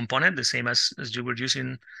video component, the same as you were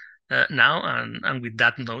using now, and with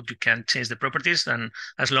that node, you can change the properties, and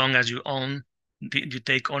as long as you you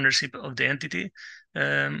take ownership of the entity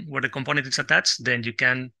where the component is attached, then you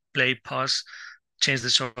can play, pause, change the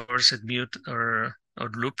source, set mute, or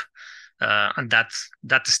loop, and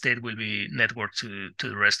that state will be networked to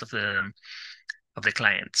the rest of the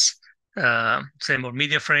clients. Same for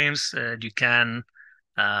media frames, you can.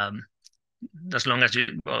 Um, as long as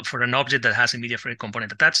for an object that has a media frame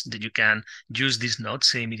component attached, that you can use this node,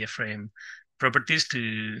 say media frame properties,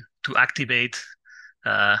 to activate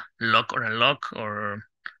lock or unlock, or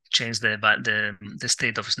change the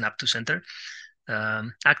state of snap to center.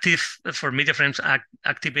 Active for media frames,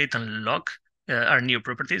 activate and lock are new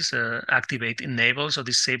properties. Activate enables or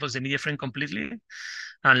disables the media frame completely,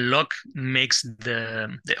 and lock makes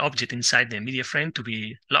the object inside the media frame to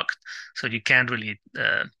be locked, so you can't really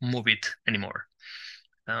move it anymore.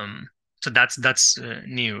 So that's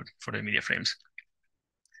new for the media frames.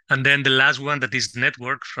 And then the last one that is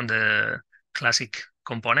network from the classic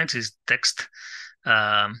components is text.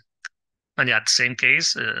 And yeah, same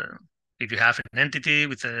case. If you have an entity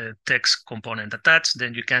with a text component attached,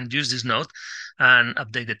 then you can use this node and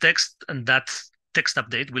update the text, and that text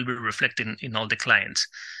update will be reflected in all the clients,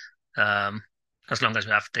 as long as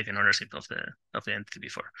you have taken ownership of the entity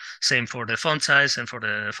before. Same for the font size and for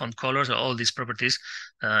the font colors. All these properties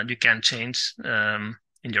you can change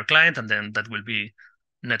in your client, and then that will be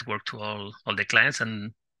networked to all the clients,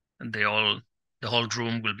 and the whole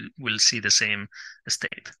room will see the same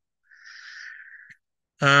state.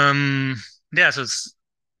 Yeah, so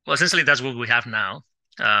essentially that's what we have now.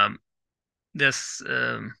 This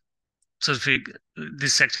so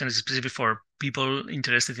this section is specific for people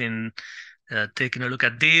interested in taking a look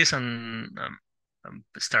at this and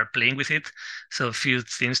start playing with it. So a few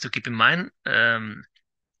things to keep in mind.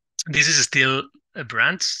 This is still a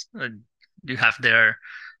brand. You have there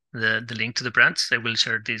the link to the brands. I will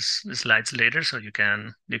share these slides later, so you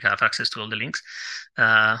can have access to all the links.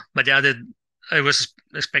 But yeah, I was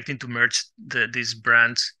expecting to merge these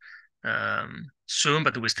brands soon,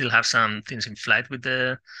 but we still have some things in flight with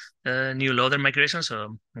the new loader migration,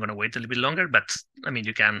 so I'm gonna wait a little bit longer. But I mean,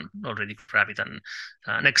 you can already grab it and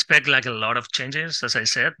expect like a lot of changes, as I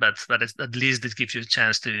said. But at least it gives you a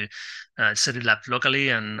chance to set it up locally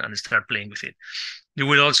and start playing with it. You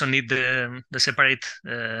will also need the separate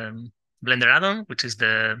Blender add-on, which is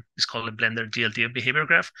it's called the Blender GLTF behavior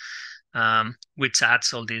graph, which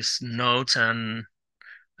adds all these nodes and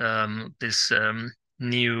these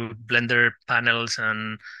new Blender panels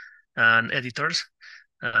and editors.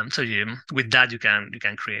 So with that you can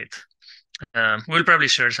create. We'll probably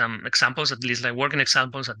share some examples, at least like working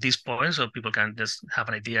examples at this point, so people can just have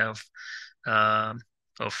an idea uh,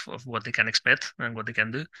 of what they can expect and what they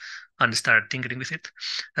can do, and start tinkering with it.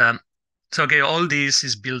 So okay, all this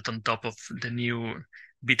is built on top of the new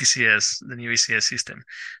BTCS, the new ECS system.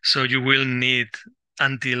 So you will need,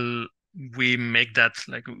 until we make that,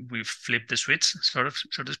 like we flip the switch, sort of,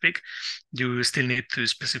 so to speak, you still need to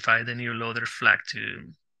specify the new loader flag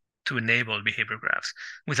to enable behavior graphs.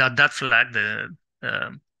 Without that flag, yeah,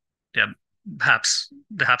 the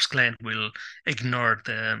HAPS client will ignore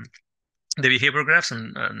the behavior graphs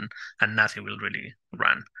and nothing will really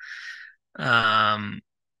run.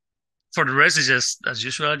 For the rest, it's just as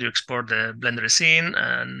usual. You export the Blender scene,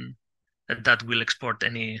 and that will export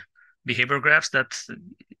any behavior graphs that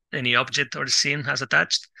any object or scene has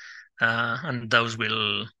attached, and those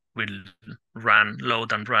will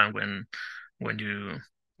load and run when you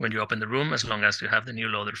open the room, as long as you have the new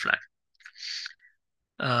loader flag.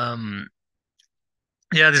 Yeah,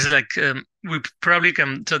 this is like we probably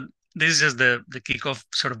can. So this is just the kickoff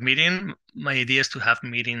sort of meeting. My idea is to have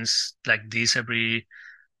meetings like this every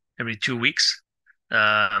 2 weeks,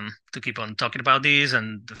 to keep on talking about this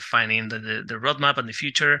and defining the roadmap and the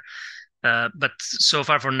future. But so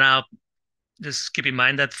far for now, just keep in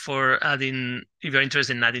mind that if you're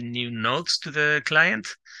interested in adding new nodes to the client,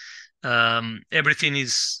 everything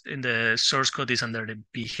is in the source code is under the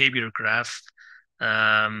behavior graph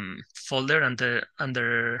folder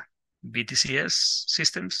under BTCS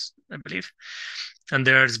systems, I believe. And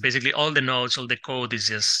there's basically all the nodes, all the code is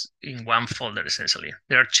just in one folder, essentially.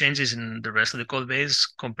 There are changes in the rest of the code base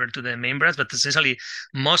compared to the main branch, but essentially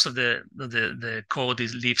most of the code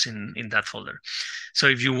lives in that folder. So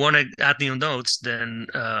if you want to add new nodes, then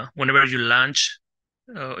whenever you launch,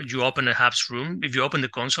 you open a HAPS room, if you open the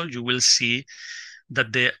console, you will see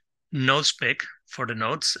that the node spec for the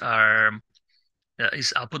nodes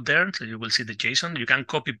is output there. So you will see the JSON. You can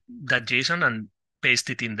copy that JSON and paste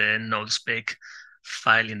it in the node spec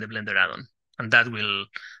file in the Blender add-on, and that will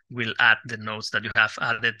add the nodes that you have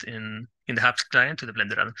added in the HAPS client to the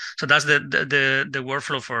Blender add-on. So that's the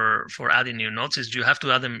workflow for adding new nodes. Is you have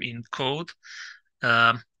to add them in code,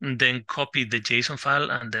 and then copy the JSON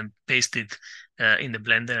file and then paste it in the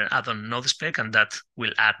Blender add-on node spec, and that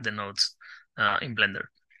will add the nodes in Blender.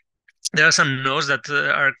 There are some nodes that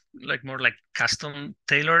are like more like custom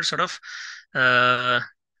tailored sort of,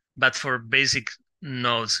 but for basic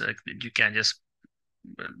nodes, you can just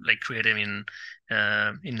like create them in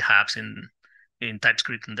HAPS in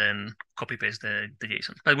TypeScript and then copy paste the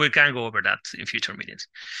JSON. But we can go over that in future meetings.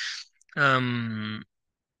 Oh,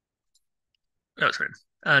 sorry.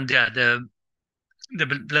 And yeah, the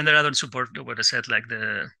Blender add-on support, what I said, like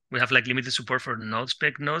we have like limited support for node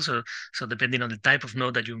spec nodes. So depending on the type of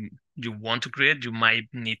node that you want to create, you might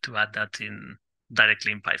need to add that in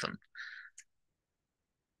directly in Python.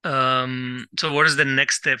 So what is the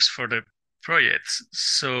next steps for the projects?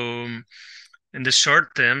 So in the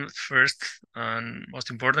short term, first and most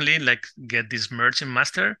importantly, like get this merge in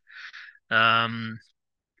master.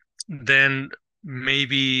 Then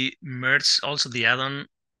maybe merge also the add-on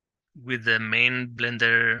with the main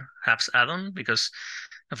Blender HAPS add-on, because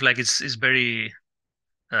I feel like it's very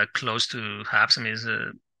close to HAPS. I mean,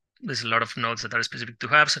 there's a lot of nodes that are specific to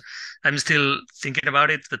HAPS. I'm still thinking about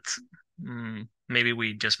it, but maybe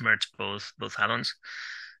we just merge both add-ons.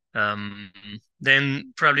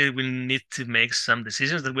 Then probably we'll need to make some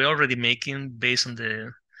decisions that we're already making based on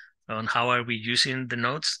how are we using the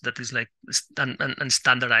nodes, that is like and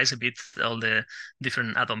standardize a bit all the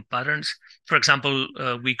different add-on patterns. For example,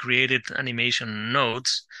 we created animation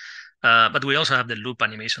nodes, but we also have the loop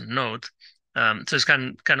animation node. So it's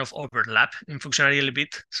kind of overlap in functionality a little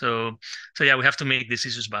bit. So yeah, we have to make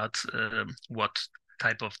decisions about what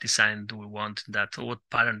type of design do we want that, or what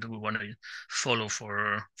pattern do we want to follow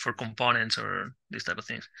for components or these type of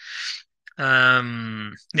things.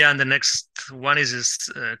 Yeah, and the next one is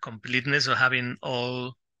completeness, of having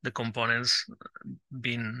all the components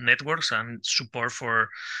being networks and support for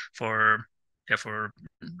yeah, for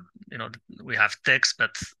we have text,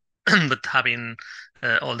 but but having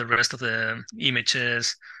all the rest of the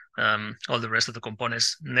images, all the rest of the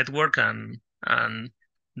components network, and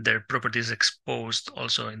their properties exposed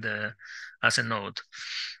also in the as a node.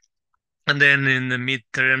 And then in the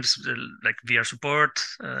midterms, like VR support,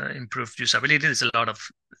 improved usability. There's a lot of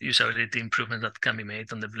usability improvement that can be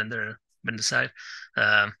made on the Blender side.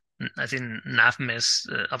 I think nav mesh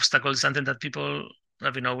obstacle is something that people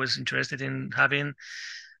have been always interested in having.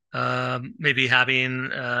 Maybe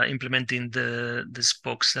having implementing the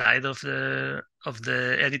spoke side of the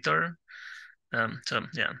editor. So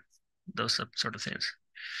yeah, those sort of things.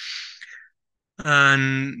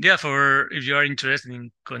 And yeah, for if you are interested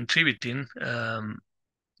in contributing,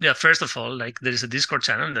 yeah, first of all, like there is a Discord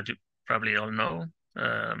channel that you probably all know.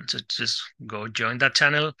 So just go join that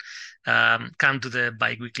channel. Come to the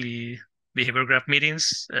bi-weekly behavior graph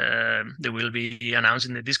meetings. They will be announced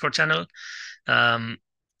in the Discord channel.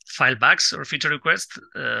 File bugs or feature requests.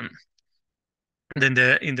 Then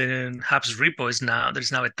in the hub's repo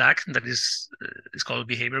there's now a tag that is called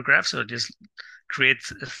behavior graph. So just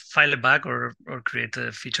file a bug or create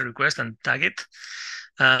a feature request and tag it.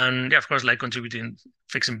 And yeah, of course, like contributing,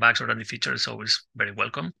 fixing bugs or running features is always very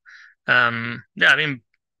welcome. Yeah, I mean,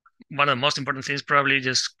 one of the most important things probably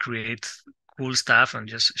just create cool stuff and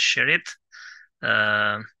just share it,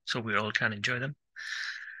 so we all can enjoy them.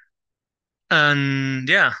 And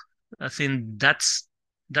yeah, I think that's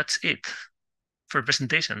it for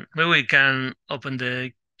presentation. Maybe we can open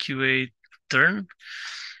the QA turn.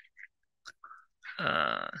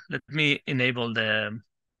 Let me enable the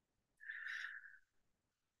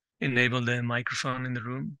microphone in the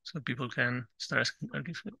room so people can start asking.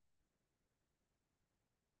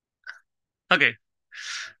 Okay,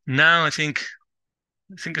 now I think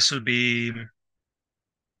it should be.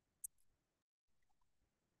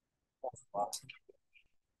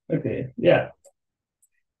 Okay, yeah.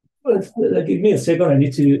 But give me a second. I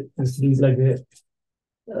need to things like this.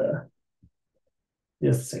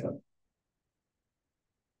 Just a second.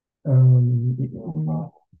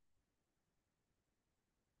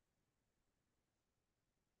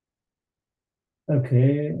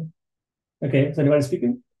 Okay. Okay. Is anybody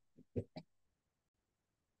speaking?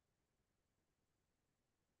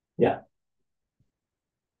 Yeah.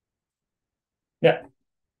 Yeah.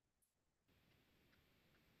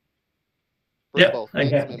 First of all,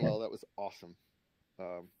 thanks, Manuel. That was awesome.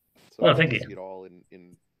 So thank you. See it all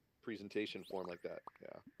in presentation form like that.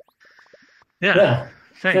 Yeah.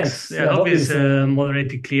 Thanks. Yeah, I hope it's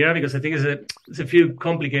moderately clear, because I think it's a few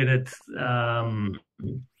complicated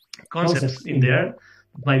concepts in there.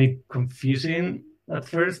 It might be confusing at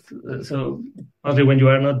first. So mostly when you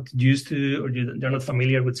are not used to, or you're not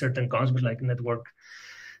familiar with certain concepts like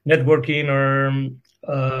networking or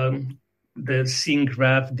the sync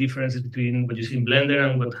graph differences between what you see in Blender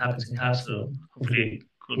and what happens in Hub. So hopefully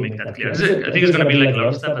could make that clear. I think it's going to be like a lot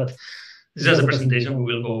of stuff, but this is just a presentation.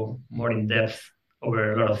 We will go more in depth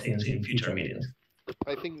over a lot of things in future meetings.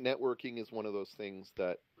 I think networking is one of those things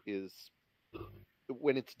that is,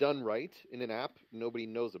 when it's done right in an app, nobody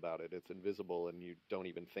knows about it. It's invisible and you don't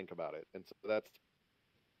even think about it. And so that's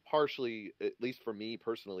partially, at least for me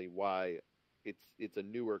personally, why it's a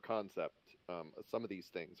newer concept. Some of these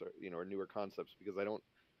things are newer concepts, because I don't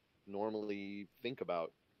normally think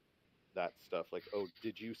about that stuff. Like, oh,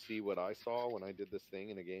 did you see what I saw when I did this thing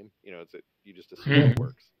in a game? You just assume it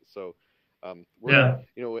works. So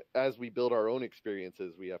as we build our own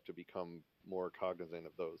experiences, we have to become more cognizant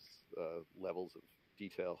of those levels of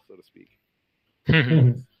detail, so to speak.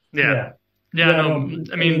 Yeah. No,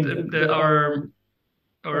 I mean, our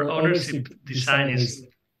ownership design is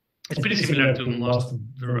pretty similar to most of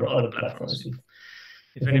the other platforms.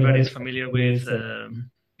 If anybody is familiar with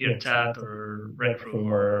Chat or Rec Room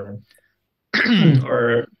or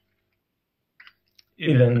or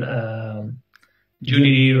even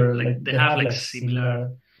Unity, or like they have like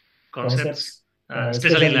similar concepts,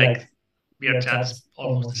 especially like Chat's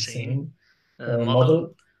almost the same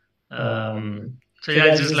model. So yeah,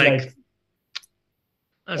 it's just like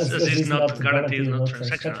as it's not guaranteed, not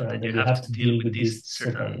transactional, then you have to deal with these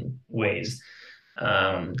certain ways,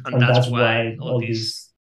 and that's why all these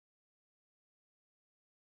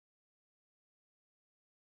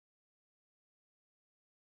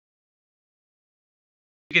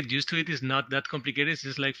get used to it. Is not that complicated. It's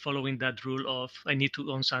just like following that rule of I need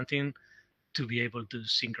to own something to be able to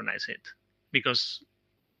synchronize it, because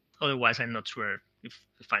otherwise I'm not sure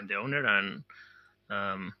if I'm the owner, and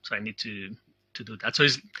so I need to do that. So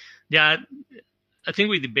it's, yeah, I think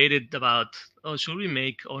we debated about, oh, should we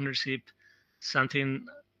make ownership something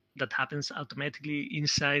that happens automatically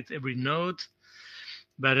inside every node?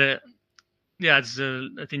 But yeah,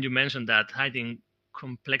 I think you mentioned that hiding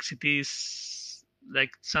complexities,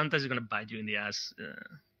 like sometimes it's gonna bite you in the ass,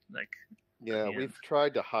 like at Yeah, the end. we've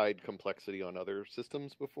tried to hide complexity on other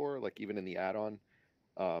systems before, like even in the add-on.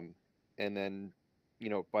 Um, and then,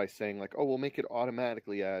 by saying like, oh, we'll make it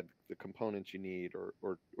automatically add the components you need,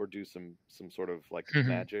 or do some sort of like Mhm.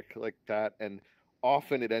 magic like that. And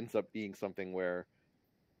often it ends up being something where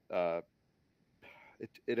uh,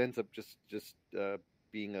 it ends up just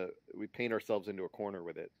being a we paint ourselves into a corner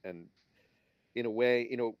with it. And in a way,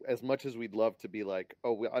 as much as we'd love to be like,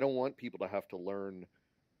 oh, I don't want people to have to learn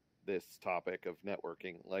this topic of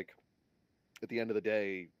networking. Like at the end of the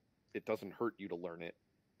day, it doesn't hurt you to learn it.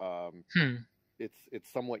 Um, Hmm.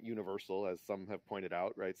 it's somewhat universal, as some have pointed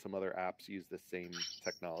out. Right, some other apps use the same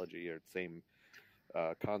technology or same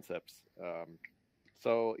concepts.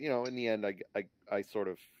 So in the end, I sort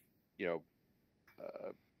of you know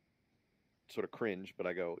uh, sort of cringe, but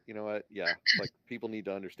I go, you know what? Yeah, like people need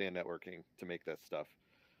to understand networking to make this stuff.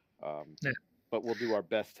 Um, Yeah. but we'll do our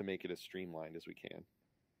best to make it as streamlined as we can.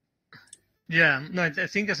 Yeah, no, I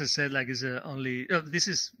think as I said, like is only this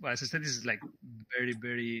is, well, as I said, this is like very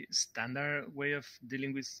very standard way of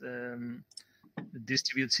dealing with the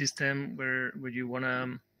distributed system, where you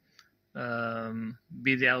wanna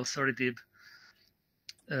be the authoritative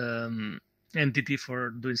um, entity for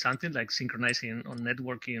doing something like synchronizing on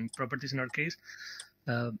networking properties in our case.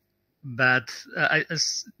 Uh, but I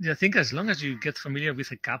think as long as you get familiar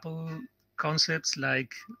with a couple concepts,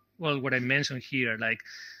 like, well, what I mentioned here, like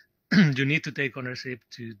you need to take ownership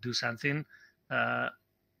to do something. Uh,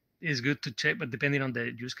 it's good to check, but depending on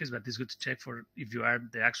the use case, but it's good to check for if you are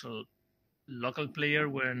the actual local player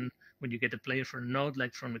when you get a player for a node,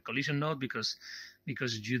 like from a collision node, because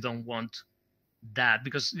you don't want that,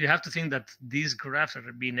 because you have to think that these graphs are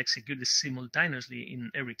being executed simultaneously in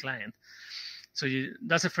every client. So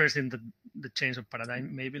that's the first thing, that the change of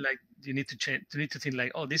paradigm. Maybe like you need to change, you need to think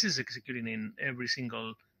like, oh, this is executing in every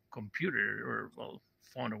single computer, or, well,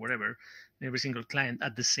 phone or whatever, in every single client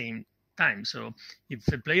at the same time. So if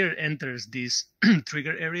a player enters this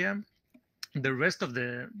trigger area, the rest of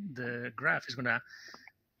the graph is gonna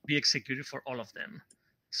be executed for all of them.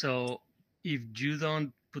 So if you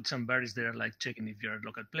don't put some barriers there, like checking if you're a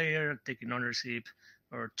local player, taking ownership,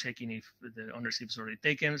 or checking if the ownership is already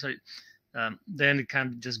taken, so then it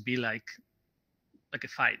can just be like a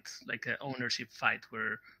fight, like an ownership fight,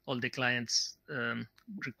 where all the clients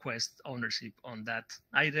request ownership on that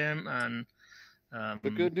item, and The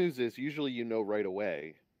good news is usually you know right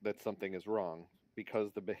away that something is wrong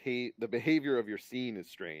because the behavior of your scene is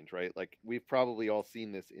strange, right? Like we've probably all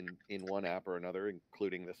seen this in one app or another,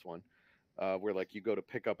 including this one, where like you go to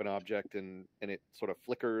pick up an object and it sort of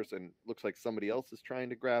flickers and looks like somebody else is trying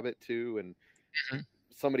to grab it too, and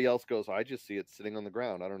somebody else goes, I just see it sitting on the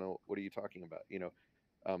ground. I don't know, what are you talking about?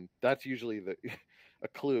 That's usually the a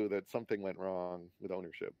clue that something went wrong with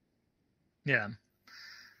ownership. yeah,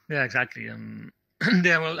 yeah, exactly.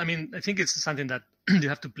 Yeah, well, I mean, I think it's something that you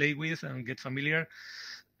have to play with and get familiar.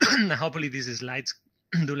 Hopefully these slides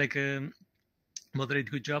do like a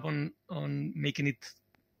moderate good job on making it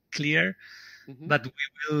clear. Hmm. But we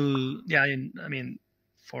will, yeah, I mean,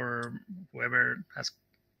 for whoever has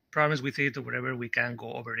problems with it or whatever, we can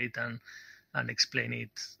go over it and explain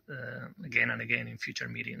it again and again in future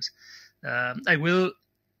meetings. I will,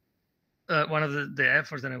 one of the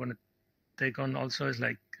efforts that I want to take on also is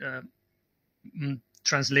like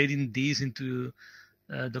translating these into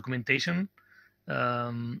documentation,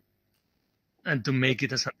 um, and to make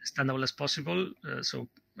it as understandable as possible, so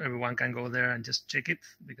everyone can go there and just check it,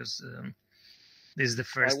 because this is the I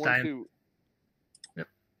first want time. to Yep.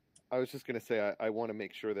 I was just going to say I want to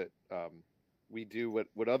make sure that we do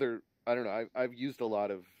what other I don't know. I've used a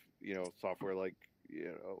lot of software like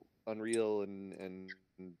Unreal and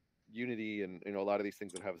Unity and a lot of these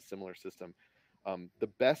things that have a similar system. The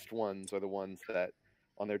best ones are the ones that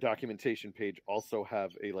on their documentation page also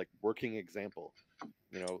have a like working example.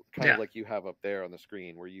 Kind of Yeah, like you have up there on the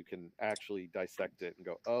screen where you can actually dissect it and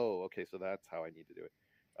go, oh, okay, so that's how I need to do it.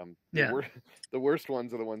 The yeah, worst the worst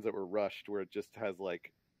ones are the ones that were rushed, where it just has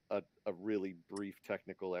like a really brief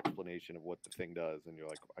technical explanation of what the thing does, and you're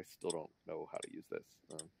like, I still don't know how to use this.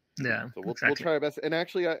 yeah, So we'll exactly. try our best. And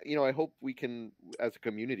actually, I hope we can, as a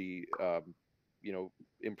community,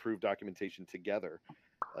 improve documentation together.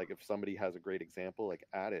 Like if somebody has a great example, like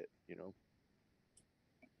add it.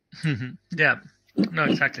 Yeah, no,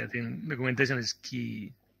 exactly. I think documentation is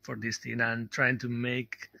key for this thing, and trying to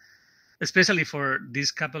make, especially for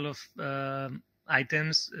this couple of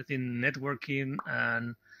items, I think networking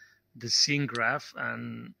and the scene graph,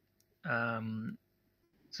 and um,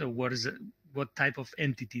 so what is it, what type of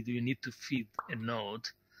entity do you need to feed a node?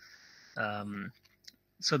 Um,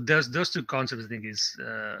 so those two concepts, I think, is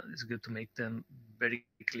good to make them very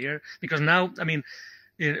clear, because now, I mean,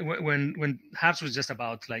 when Hubs was just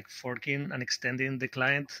about like forking and extending the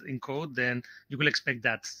client in code, then you will expect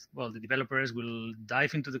that, well, the developers will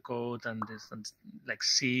dive into the code and like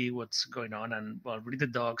see what's going on, and well, read the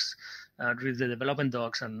docs, read the development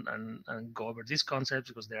docs, and go over these concepts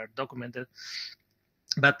because they are documented.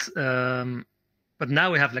 But but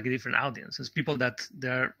now we have like a different audience. It's people that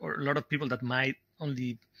there are a lot of people that might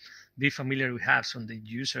only be familiar with Hubs from the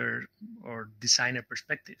user or designer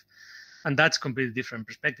perspective, and that's completely different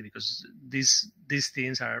perspective, because these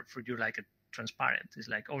things are for you like a transparent. It's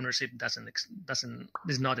like ownership doesn't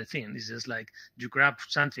is not a thing. It's just like you grab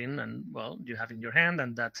something and, well, you have in your hand,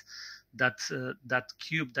 and that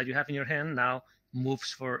cube that you have in your hand now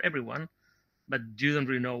moves for everyone, but you don't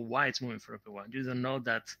really know why it's moving for everyone. You don't know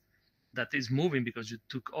that is moving because you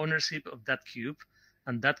took ownership of that cube,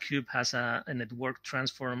 and that cube has a network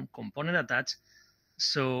transform component attached.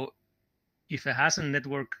 So if it has a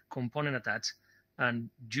network component attached and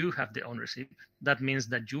you have the ownership, that means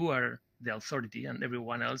that you are the authority, and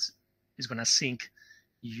everyone else is going to sync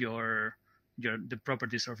your the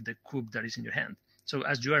properties of the cube that is in your hand. So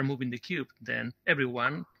as you are moving the cube, then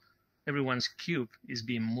everyone's cube is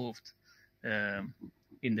being moved um,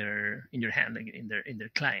 in your hand, in their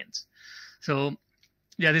clients. So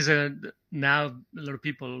yeah, there's now a lot of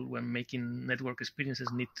people, when making network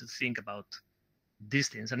experiences, need to think about these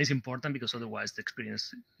things, and it's important because otherwise the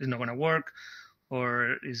experience is not going to work,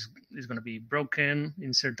 or is going to be broken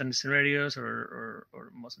in certain scenarios, or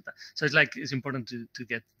most of the time. So it's like it's important to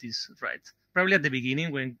get this right. Probably at the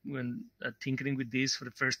beginning, when tinkering with this for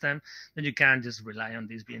the first time, then you can't just rely on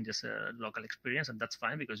this being just a local experience, and that's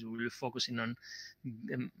fine, because you will be focusing on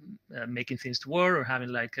making things to work or having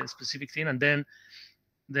like a specific thing, and then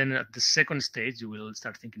at the second stage you will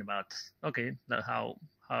start thinking about, okay,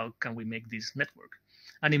 how can we make this network.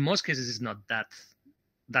 And in most cases it's not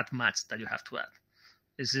that much that you have to add.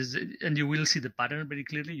 This is, and you will see the pattern very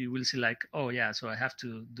clearly. You will see like, oh yeah, so I have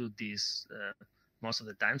to do this most of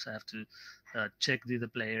the times. I have to check the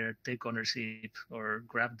player, take ownership, or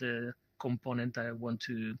grab the component I want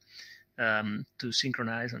to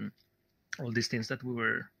synchronize, and all these things that we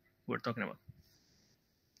were talking about.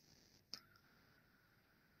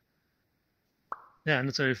 Yeah, I'm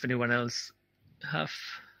not sure if anyone else have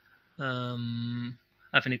um,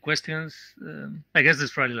 have any questions. I guess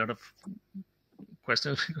there's probably a lot of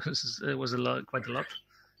questions because it was quite a lot.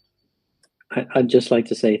 I'd just like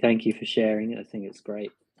to say thank you for sharing. I think it's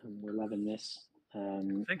great, and we're loving this.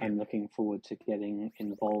 Thank you. I'm looking forward to getting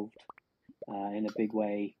involved in a big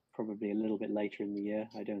way, probably a little bit later in the year.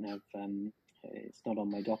 I don't have, it's not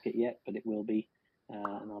on my docket yet, but it will be,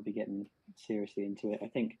 and I'll be getting seriously into it. I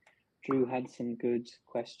think Drew had some good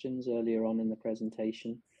questions earlier on in the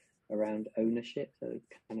presentation around ownership, so it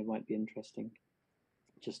kind of might be interesting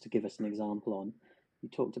just to give us an example on. You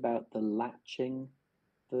talked about the latching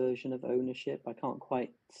version of ownership. I can't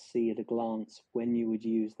quite see at a glance when you would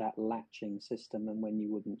use that latching system and when you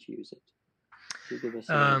wouldn't use it. Could you give us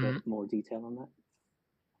a little bit more detail on that?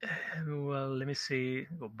 Well, let me see.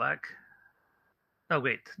 Go back. Oh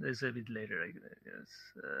wait, there's a bit later, I guess.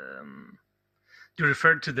 You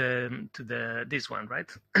referred to the this one,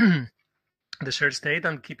 right? The shared state,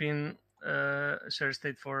 and keeping shared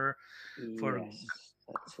state for Yes,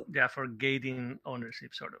 that's it. yeah, for gating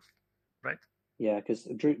ownership, sort of, right? Yeah, because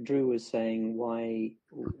Drew was saying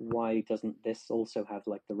why doesn't this also have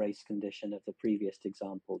like the race condition of the previous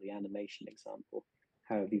example, the animation example?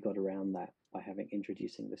 How have you got around that by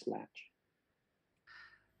introducing this latch?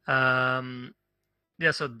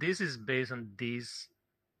 Yeah, so this is based on this.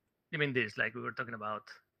 You mean this, like we were talking about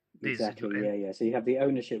this? Exactly. Yeah. So you have the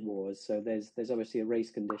ownership wars. So there's obviously a race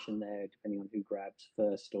condition there, depending on who grabs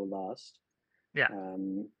first or last. Yeah.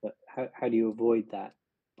 But how do you avoid that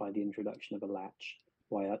by the introduction of a latch?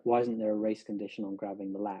 Why isn't there a race condition on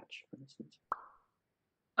grabbing the latch, for instance?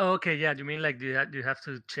 Oh, okay. Yeah. You mean like you have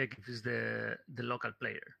to check if it's the local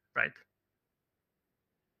player, right?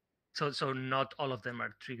 So not all of them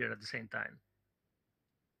are triggered at the same time.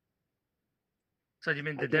 So you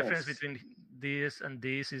mean the difference between this and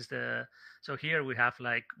this is so here we have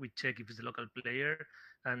like, we check if it's a local player,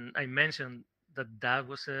 and I mentioned that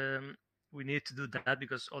was we need to do that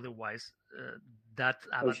because otherwise that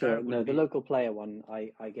Oh, avatar sure. will No, the be. local player one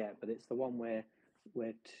I get, but it's the one where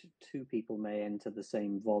two people may enter the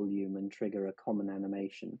same volume and trigger a common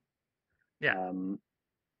animation. Yeah.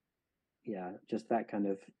 Yeah, just that kind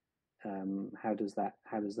of. How does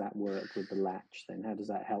that work with the latch then? How does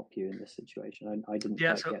that help you in this situation? I didn't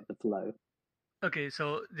Yeah. quite get the flow. Okay,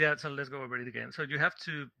 so yeah, so let's go over it again. So you have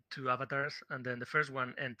two avatars, and then the first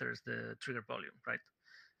one enters the trigger volume, right?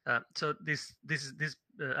 So this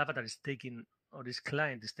avatar is taking, or this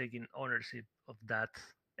client is taking ownership of that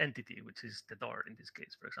entity, which is the door in this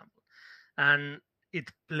case, for example, and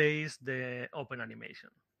it plays the open animation,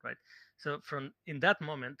 right? So from in that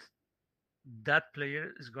moment, that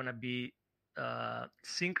player is gonna be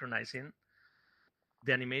synchronizing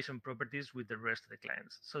the animation properties with the rest of the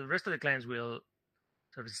clients. So the rest of the clients will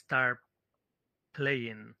sort of start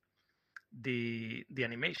playing the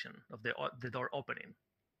animation of the door opening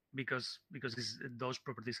because those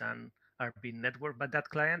properties are being networked by that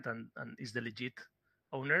client and is the legit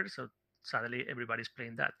owner. So suddenly everybody's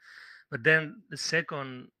playing that. But then the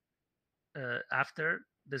second after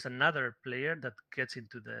there's another player that gets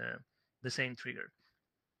into the same trigger,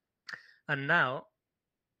 and now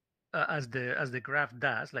as the graph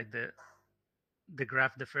does, like the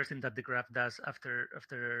graph, the first thing that the graph does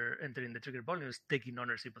after entering the trigger volume is taking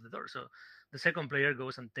ownership of the door. So the second player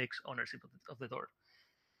goes and takes ownership of the door.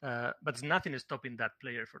 But nothing is stopping that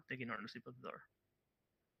player for taking ownership of the door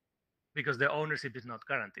because the ownership is not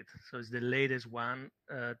guaranteed. So it's the latest one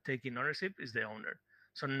taking ownership is the owner.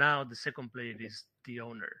 So now the second player is the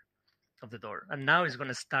owner of the door, and now it's going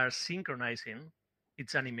to start synchronizing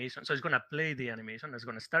its animation. So it's going to play the animation. It's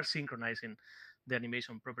going to start synchronizing the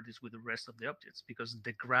animation properties with the rest of the objects because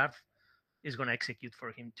the graph is going to execute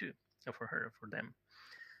for him too, or for her, or for them.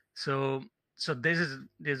 So this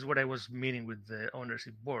is what I was meaning with the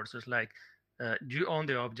ownership board. So it's like you own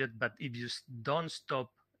the object, but if you don't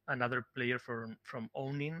stop another player from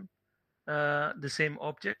owning the same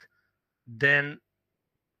object, then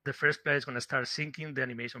the first player is going to start syncing the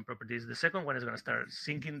animation properties. The second one is going to start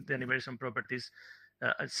syncing the animation properties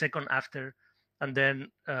a second after, and then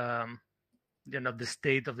the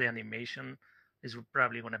state of the animation is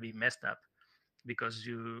probably going to be messed up because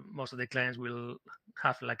most of the clients will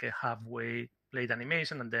have like a halfway played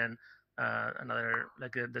animation, and then another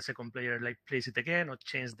like the second player like plays it again or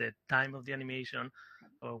change the time of the animation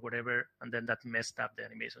or whatever, and then that messed up the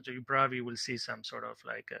animation. So you probably will see some sort of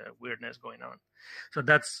like weirdness going on. So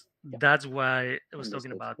that's why I was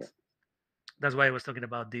talking Understood. about. Yeah. That's why I was talking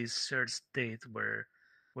about this shared state where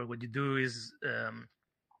what you do is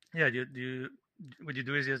yeah you what you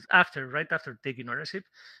do is just right after taking ownership,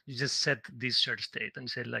 you just set this shared state and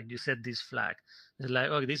say like you set this flag. It's like,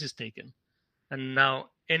 oh, this is taken, and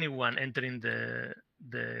now anyone entering the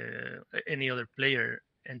any other player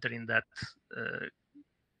entering that uh,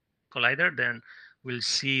 collider then will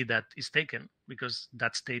see that it's taken because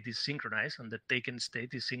that state is synchronized and the taken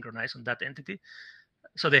state is synchronized on that entity,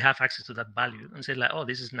 so they have access to that value and say like, oh,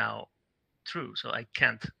 this is now true, so I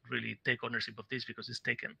can't really take ownership of this because it's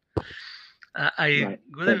taken. I Right.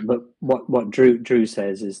 wouldn't. But what Drew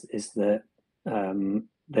says is that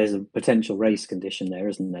there's a potential race condition there,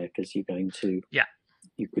 isn't there? Because you're going to Yeah.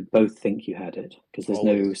 You could both think you had it because there's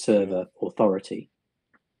no Always, server authority.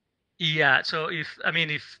 Yeah. So if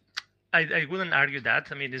I wouldn't argue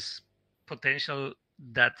that. I mean, it's potential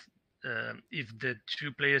that if the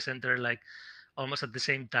two players enter like almost at the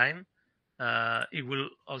same time, it will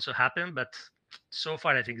also happen. But so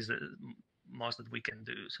far, I think is the most that we can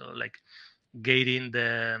do. So like gating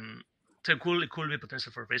the so it could be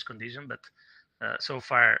potential for race condition, but so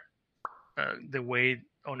far the way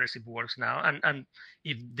ownership works now, and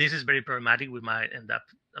if this is very problematic, we might end up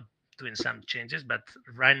doing some changes. But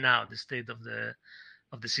right now, the state of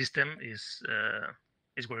the system is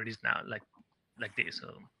where it is now, like this.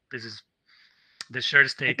 So this is the shared I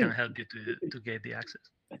state can think help you to get the access.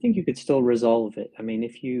 I think you could still resolve it. I mean,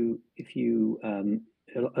 if you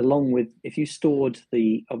along with if you stored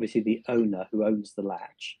obviously the owner who owns the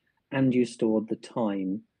latch and you stored the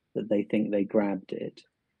time that they think they grabbed it,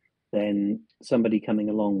 then somebody coming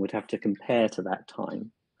along would have to compare to that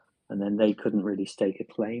time, and then they couldn't really stake a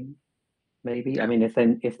claim. Maybe. I Yeah. mean,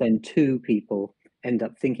 if then two people end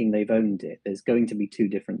up thinking they've owned it, there's going to be two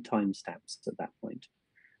different timestamps at that point,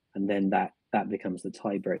 and then that becomes the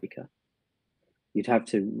tiebreaker. You'd have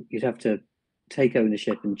to take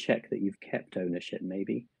ownership and check that you've kept ownership,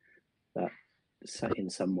 maybe, but in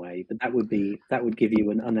some way. But that would give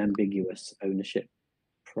you an unambiguous ownership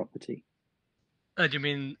property. You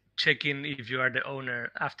mean checking if you are the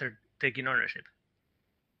owner after taking ownership?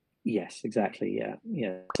 Yes, exactly.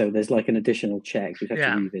 Yeah. So there's like an additional check. We'd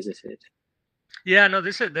have to revisit it. Yeah, no,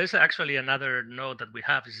 there's actually another note that we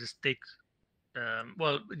have is just take.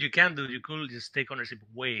 Well, you could just take ownership,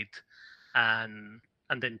 wait, and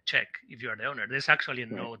then check if you are the owner. There's actually a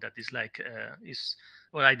note that is like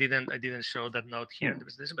well, I didn't show that note here in the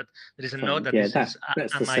presentation, but there is a note that is that's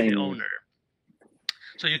am the I same. the owner?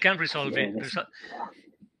 So you can resolve it.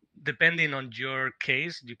 Depending on your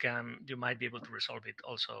case, you might be able to resolve it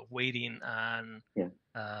also waiting and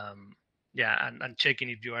and checking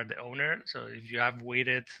if you are the owner. So if you have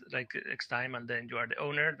waited like X time and then you are the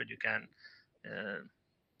owner, but you can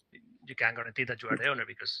guarantee that you are the owner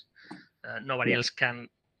because nobody else can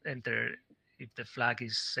enter if the flag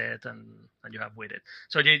is set and you have waited.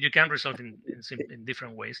 So you can resolve in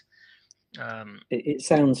different ways. It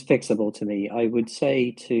sounds fixable to me. I would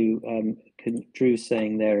say to Drew's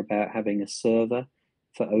saying there about having a server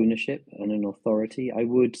for ownership and an authority. I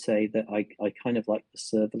would say that I kind of like the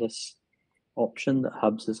serverless option that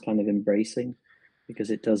Hubs is kind of embracing,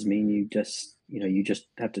 because it does mean you just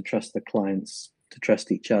have to trust the clients to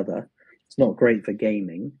trust each other. It's not great for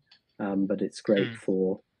gaming, but it's great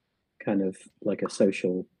for kind of like a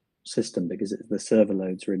social system because the server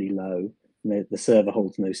load's really low and the server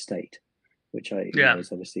holds no state, which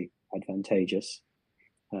is obviously advantageous.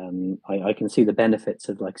 I can see the benefits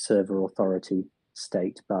of like server authority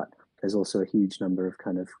state, but there's also a huge number of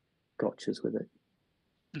kind of gotchas with it.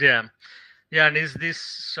 Yeah, and this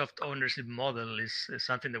soft ownership model is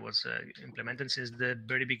something that was implemented since the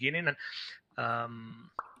very beginning, and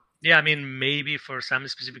I mean maybe for some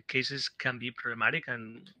specific cases can be problematic,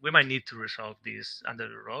 and we might need to resolve this under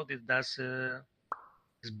the road if that's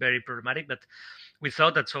is very problematic. But we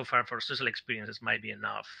thought that so far for social experiences might be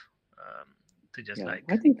enough to just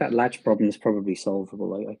I think that latch problem is probably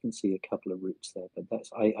solvable. I can see a couple of routes there, but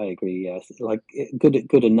I agree. Yeah, like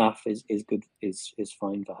good enough is good is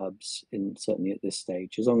fine for Hubs certainly at this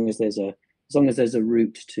stage. As long as there's a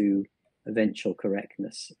route to eventual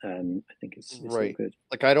correctness, I think it's right. all good.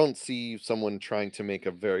 Like I don't see someone trying to make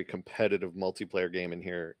a very competitive multiplayer game in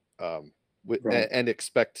here, and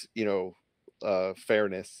expect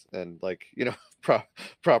fairness and like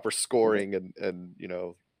proper scoring and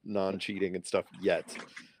non-cheating and stuff yet.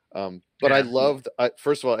 But I loved.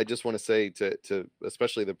 First of all, I just want to say to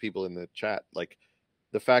especially the people in the chat, like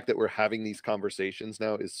the fact that we're having these conversations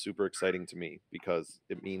now is super exciting to me because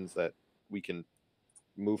it means that we can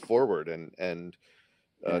move forward and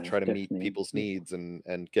try to meet people's needs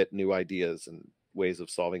and get new ideas and ways of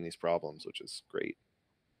solving these problems, which is great.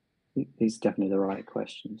 These are definitely the right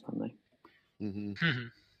questions, aren't they? Mm-hmm.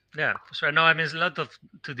 Yeah, so no, I mean, there's a lot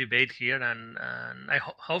to debate here, and I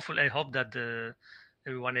hope that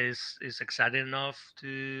everyone is excited enough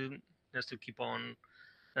to just to keep on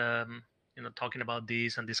talking about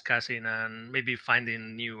this and discussing and maybe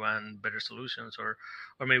finding new and better solutions, or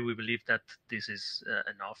maybe we believe that this is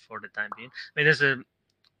enough for the time being. I mean, there's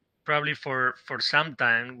probably for some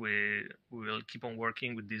time we will keep on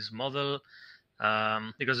working with this model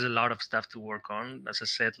because there's a lot of stuff to work on. As I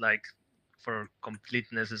said, like for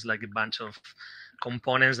completeness, it's like a bunch of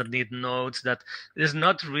components that need nodes that is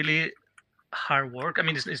not really hard work. I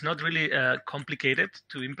mean, it's not really complicated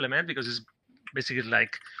to implement because it's basically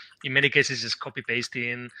like in many cases just copy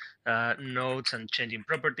pasting nodes and changing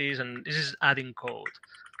properties, and this is adding code.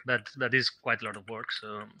 But that is quite a lot of work.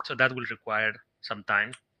 So that will require some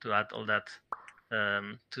time to add all that,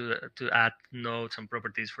 to add nodes and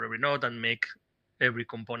properties for every node and make every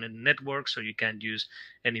component network, so you can use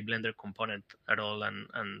any Blender component at all and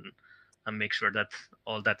make sure that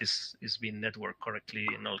all that is being networked correctly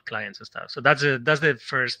in all clients and stuff. So that's the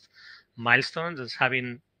first milestone, is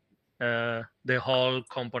having the whole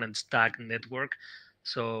component stack network.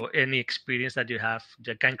 So any experience that you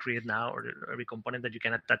can create now, or every component that you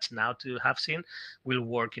can attach now to have seen, will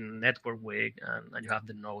work in a network way, and you have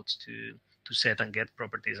the nodes to set and get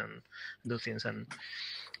properties and do things.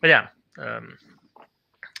 But yeah,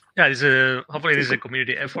 hopefully this is a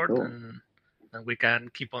community effort, and we can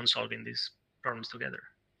keep on solving these problems together.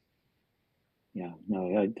 Yeah,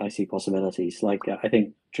 no, I see possibilities. Like I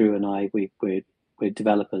think Drew and I, we're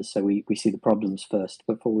developers, so we see the problems first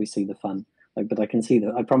before we see the fun. Like, but I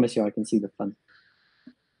promise you, I can see the fun.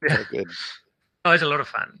 Yeah, good. Oh, it's a lot of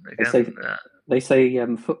fun. Again, they say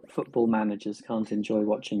football managers can't enjoy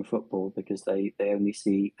watching football because they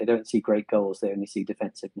don't see great goals. They only see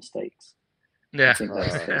defensive mistakes. Yeah, I think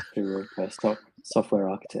that's true of software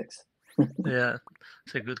architects. Yeah,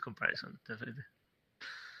 it's a good comparison, definitely.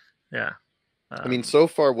 Yeah. I mean, so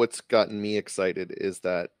far, what's gotten me excited is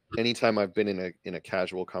that anytime I've been in a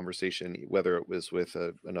casual conversation, whether it was with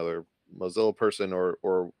another Mozilla person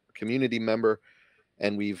or community member,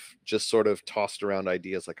 and we've just sort of tossed around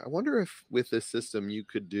ideas like, I wonder if with this system you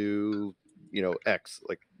could do, X,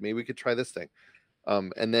 like maybe we could try this thing.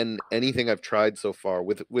 And then anything I've tried so far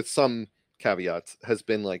with some caveats has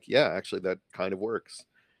been like, yeah, actually that kind of works.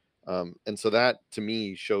 And so that to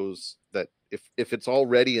me shows that if it's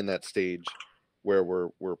already in that stage where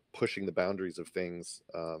we're pushing the boundaries of things,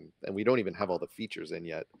 and we don't even have all the features in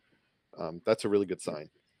yet, that's a really good sign.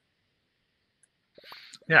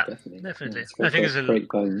 Yeah, Definitely. definitely. It's I think got it's great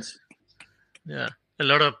bones. yeah, a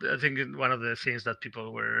lot of. I think one of the things that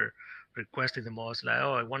people were requesting the most, like,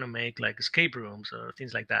 oh, I want to make like escape rooms or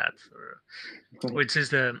things like that, or Right. which is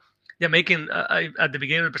the yeah making. I at the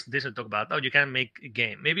beginning of the presentation I talk about, oh, you can make a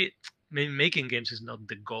game. Maybe making games is not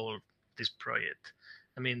the goal of this project.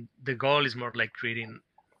 I mean, the goal is more like creating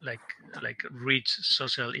like rich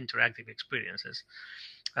social interactive experiences,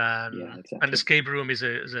 Yeah, and exactly. escape room is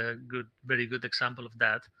a good, very good example of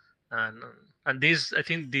that. And this, I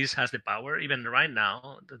think, this has the power. Even right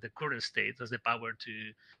now, the current state has the power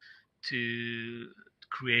to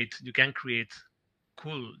create. You can create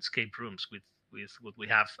cool escape rooms with what we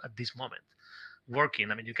have at this moment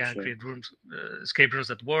working. I mean, you For can sure. create rooms, escape rooms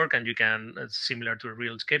that work, and you can similar to a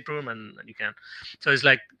real escape room, and you can. So it's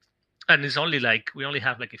like, and it's only like we only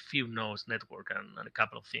have like a few nodes network and a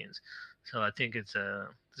couple of things. So I think it's a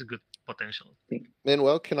good potential. Think,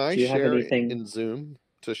 Manuel, can I do you have share anything? in Zoom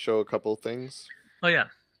to show a couple things? Oh yeah,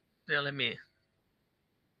 yeah. Let me.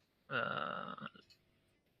 Uh,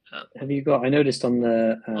 Have you got? I noticed on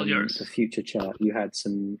all the yours. future chart you had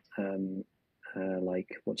some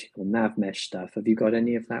like what you call nav mesh stuff. Have you got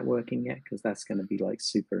any of that working yet? Because that's going to be like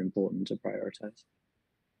super important to prioritize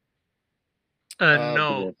for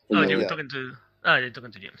No. for Oh, Not you're your yet. talking to. Ah, you're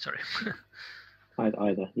talking to Jim. Sorry.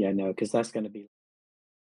 either. Yeah, no, because that's going to be.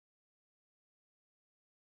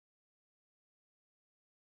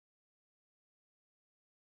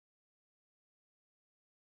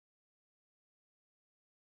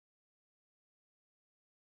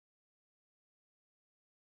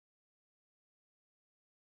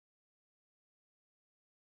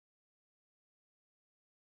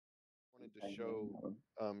 Wanted to Okay, show, that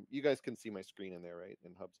one. you guys can see my screen in there, right?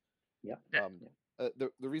 In Hubs. Yeah, Yeah. Um, yeah.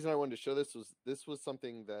 the reason I wanted to show this was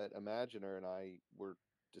something that Imaginer and I were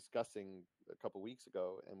discussing a couple weeks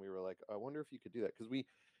ago, and we were like, I wonder if you could do that, because we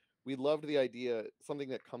loved the idea. Something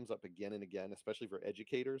that comes up again and again, especially for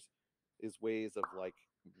educators, is ways of like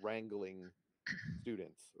wrangling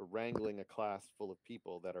students or wrangling a class full of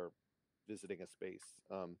people that are visiting a space.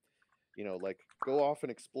 Like go off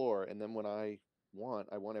and explore, and then when I want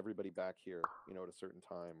everybody back here, at a certain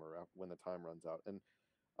time or when the time runs out. And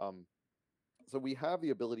um, so we have the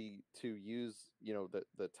ability to use,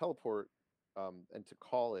 the teleport, and to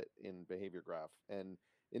call it in behavior graph. And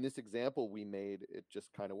in this example we made, it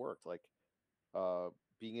just kind of worked. Like uh,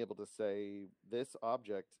 being able to say this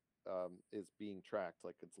object is being tracked,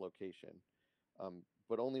 like its location,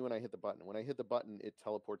 but only when I hit the button. When I hit the button, it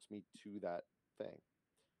teleports me to that thing.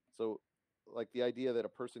 So, like the idea that a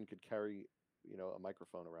person could carry, a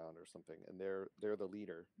microphone around or something, and they're the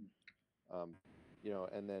leader, um,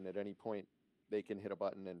 and then at any point they can hit a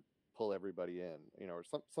button and pull everybody in, or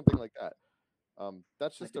something like that.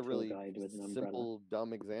 That's Like just a a tour really guide with an umbrella. simple,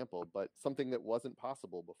 dumb example, but something that wasn't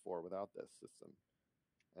possible before without this system.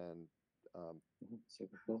 And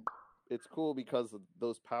Super cool. it's cool because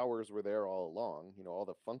those powers were there all along. All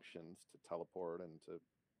the functions to teleport and to,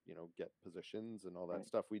 get positions and all that Right.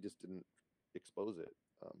 stuff. We just didn't expose it.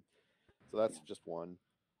 So that's Yeah. just one.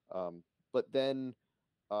 But then,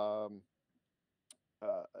 um,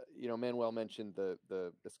 Manuel mentioned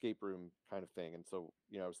the escape room kind of thing, and so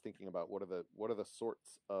I was thinking about what are the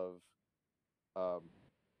sorts of um,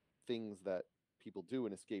 things that people do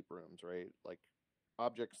in escape rooms, right? Like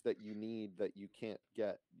objects that you need that you can't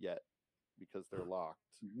get yet because they're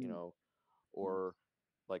locked, Mm-hmm. or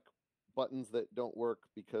like buttons that don't work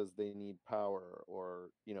because they need power, or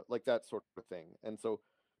like that sort of thing. And so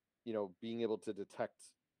being able to detect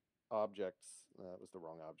objects, it was the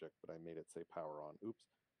wrong object, but I made it say power on. Oops.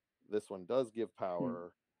 This one does give Mm-hmm.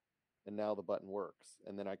 power, and now the button works,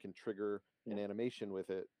 and then I can trigger Yeah. an animation with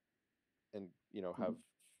it, and have Mm-hmm.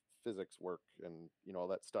 physics work, and all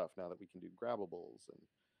that stuff, now that we can do grabbables.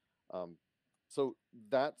 And so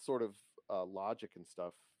that sort of logic and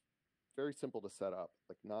stuff, very simple to set up,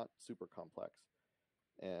 like not super complex.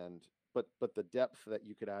 And but the depth that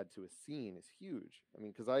you could add to a scene is huge. I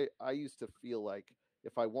mean, because I used to feel like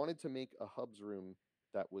if I wanted to make a hubs room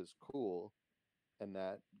that was cool and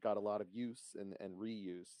that got a lot of use and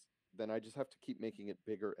reuse, then I just have to keep making it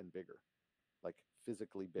bigger and bigger, like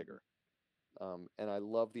physically bigger. And I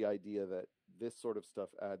love the idea that this sort of stuff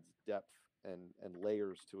adds depth and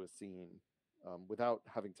layers to a scene without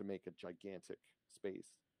having to make a gigantic space.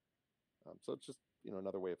 So it's just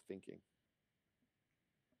another way of thinking.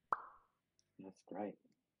 That's great.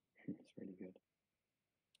 That's really good.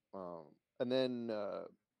 And then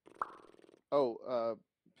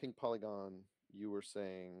Pink Polygon, you were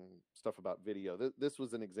saying stuff about video. This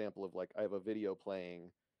was an example of like I have a video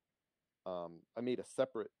playing. I made a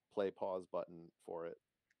separate play pause button for it,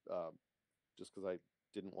 just because I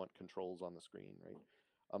didn't want controls on the screen, right?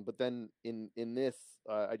 But then in this,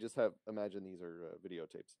 I just have imagine these are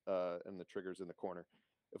videotapes, and the trigger's in the corner.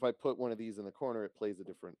 If I put one of these in the corner, it plays a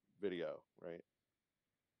different video, right?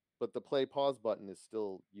 But the play pause button is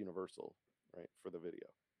still universal, right, for the video.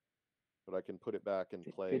 But I can put it back and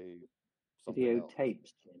play something video else.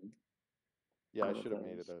 tapes, Jim. Yeah, I should have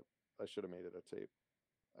made it a tape.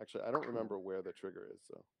 Actually, I don't remember where the trigger is.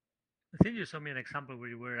 So I think you showed me an example where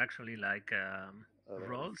you were actually like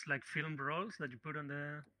rolls, like film rolls that you put on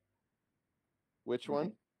the. Which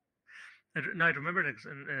one? No, I remember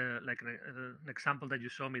like an example that you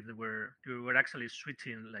showed me that you were actually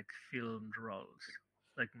switching like film rolls,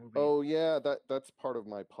 like movie. Oh yeah, that's part of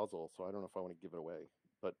my puzzle. So I don't know if I want to give it away,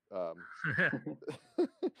 but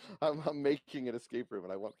I'm making an escape room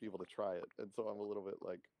and I want people to try it, and so I'm a little bit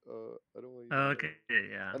like, I don't want. Okay,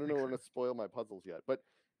 yeah. I don't know want to spoil my puzzles yet, but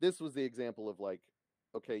this was the example of like,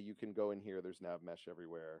 okay, you can go in here. There's nav mesh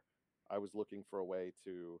everywhere. I was looking for a way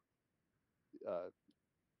to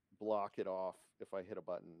block it off if I hit a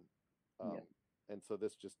button, and so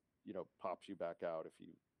this just pops you back out if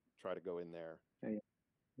you try to go in there. Yeah,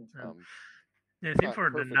 I think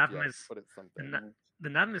for the nav mesh, but it's something. The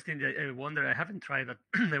nav mesh thing, I wonder. I haven't tried that.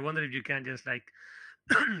 I wonder if you can just like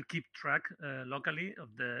keep track locally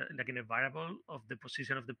of the like in a variable of the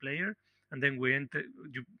position of the player, and then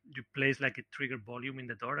you place like a trigger volume in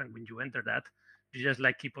the door, and when you enter that, you just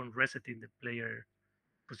like keep on resetting the player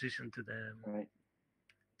position to the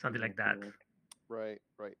something like that. Right.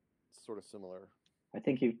 Sort of similar. I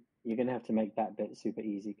think you're going to have to make that bit super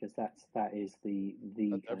easy because that is the that's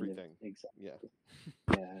kind everything. Of exactly. Yeah.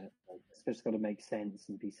 Yeah. It's just got to make sense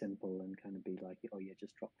and be simple and kind of be like, oh yeah,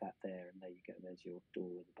 just drop that there and there you go. There's your door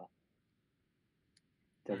with a button.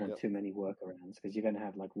 Don't want too many workarounds because you're going to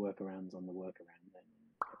have like workarounds on the workaround, then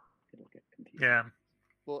it'll get confusing. Yeah.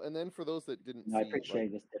 Well, and then for those that didn't I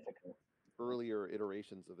appreciate it's difficult. Earlier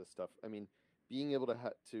iterations of this stuff, I mean, being able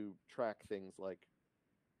to track things like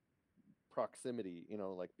proximity,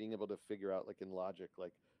 like being able to figure out like in logic,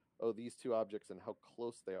 like, oh, these two objects and how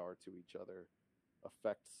close they are to each other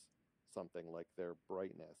affects something like their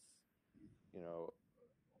brightness.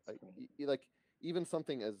 Like even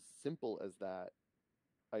something as simple as that.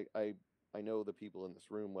 I know the people in this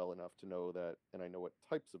room well enough to know that, and I know what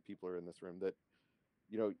types of people are in this room that,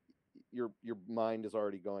 your mind is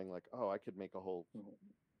already going like, oh, I could make a whole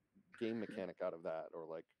game mechanic out of that, or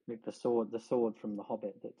like the sword from the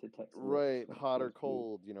Hobbit that detects hot or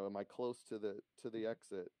cold. Am I close to the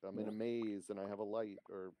exit? I'm in a maze and I have a light,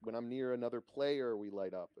 or when I'm near another player we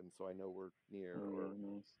light up, and so I know we're near.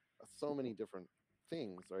 So many different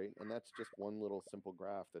things, right? And that's just one little simple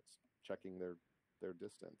graph that's checking their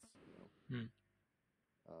distance.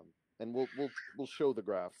 And we'll show the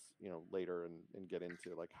graphs later and get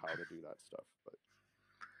into like how to do that stuff. But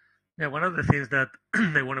yeah, one of the things that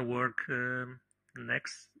they want to work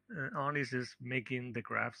next on is just making the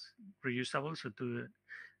graphs reusable, so to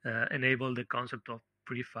enable the concept of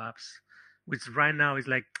prefabs, which right now is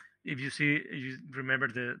like, if you remember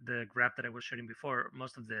the graph that I was showing before,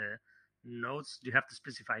 most of the nodes, you have to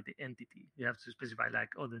specify the entity. You have to specify like,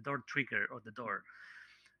 oh, the door trigger or the door.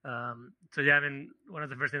 So yeah, I mean, one of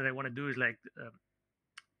the first things I want to do is like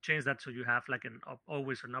change that so you have like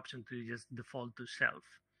always an option to just default to self.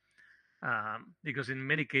 Because in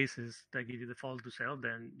many cases, like if you default to self,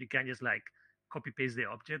 then you can just like copy paste the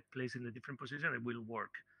object, place in a different position, it will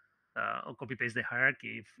work. Or copy paste the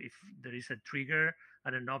hierarchy. If there is a trigger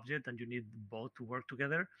and an object and you need both to work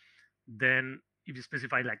together, then if you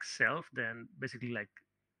specify like self, then basically like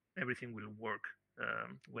everything will work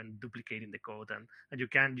when duplicating the code, and you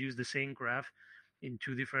can use the same graph in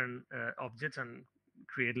two different objects and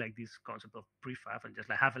create like this concept of prefab, and just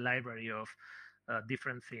like have a library of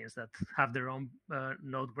different things that have their own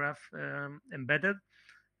node graph embedded,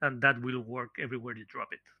 and that will work everywhere you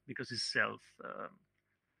drop it because it's self.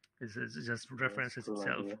 It's just references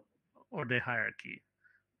itself or the hierarchy,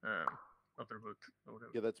 not the root or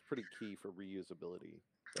whatever. Yeah, that's pretty key for reusability.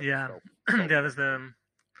 Yeah, yeah, that's the.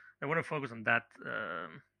 I want to focus on that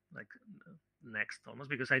like next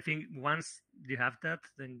almost, because I think once you have that,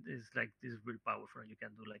 then it's like this is really powerful and you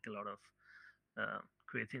can do like a lot of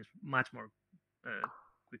create things much more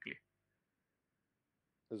quickly.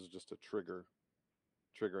 This is just a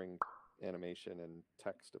triggering animation and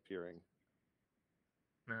text appearing.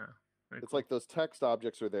 Very It's cool. like those text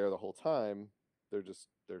objects are there the whole time. They're just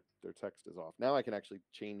their text is off. Now I can actually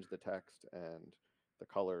change the text and the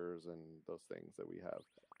colors and those things that we have.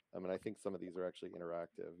 I mean, I think some of these are actually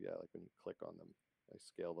interactive. Yeah, like when you click on them, I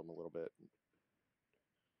scale them a little bit.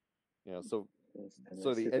 You know, so They're the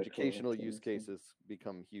super cool educational use things, yeah. cases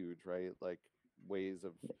become huge, right? Like ways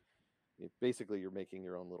of basically you're making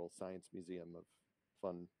your own little science museum of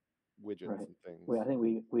fun widgets Right. and things. I think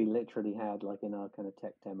we literally had, like, in our kind of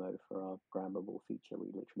tech demo for our grammable feature, we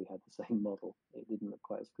literally had the same model. It didn't look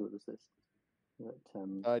quite as cool as this. But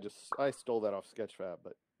I stole that off Sketchfab,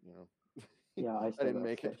 but you know, yeah, I I stole didn't that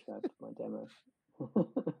make it. Sketchfab for my demo.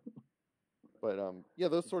 But yeah,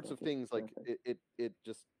 those It's sorts of like, it's things, like perfect. it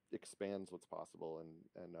just expands what's possible,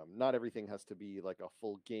 and not everything has to be like a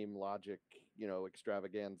full game logic,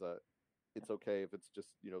 extravaganza. It's okay if it's just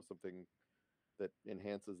something that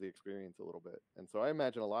enhances the experience a little bit. And so I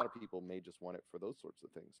imagine a lot of people may just want it for those sorts of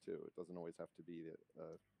things too. It doesn't always have to be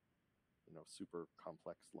super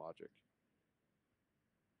complex logic.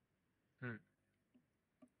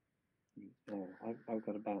 Yeah, I've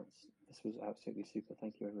got to bounce. This was absolutely super.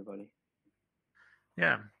 Thank you, everybody.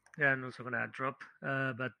 Yeah, I'm also gonna drop.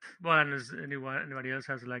 But well, unless anybody else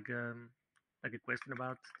has like a question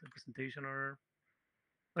about the presentation, or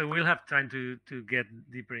well, we'll have time to get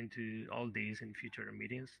deeper into all these in future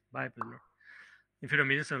meetings. But in future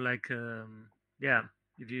meetings, so like yeah,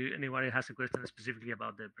 if anybody has a question specifically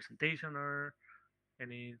about the presentation or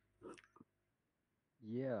any.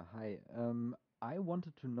 Yeah, hi. I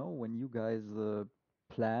wanted to know when you guys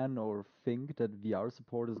plan or think that VR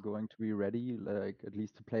support is going to be ready, like at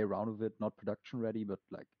least to play around with it, not production ready, but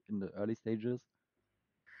like in the early stages.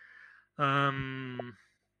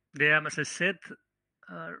 Yeah, as I said,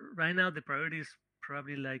 right now the priority is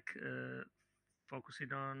probably like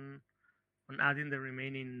focusing on adding the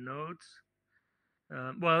remaining nodes.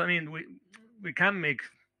 Well, I mean, we can make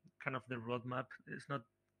kind of the roadmap. It's not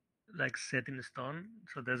like set in stone.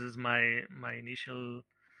 So this is my initial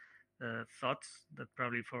thoughts, that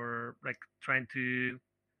probably for like trying to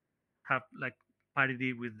have like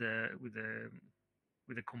parity with the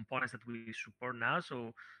components that we support now.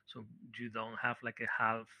 So you don't have like a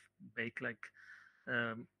half baked like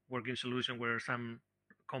working solution where some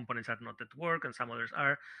components are not at work and some others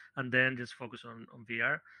are, and then just focus on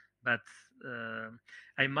VR. But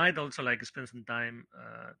I might also like spend some time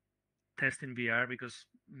testing VR, because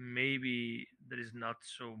maybe there is not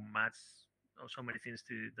so much or so many things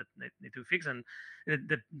that need to fix. And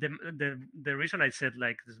the reason I said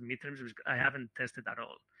like this midterms is I haven't tested at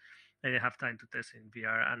all. I have time to test in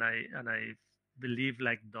VR, and I believe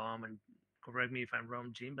like Dom, and correct me if I'm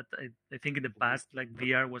wrong, Jim, but I think in the past like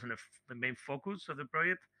VR wasn't the main focus of the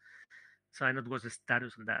project. So I know what's the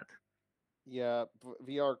status on that. Yeah,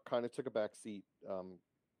 VR kind of took a back seat.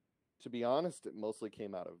 To be honest, it mostly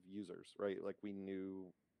came out of users, right? Like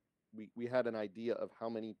we had an idea of how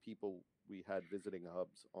many people we had visiting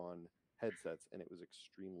hubs on headsets, and it was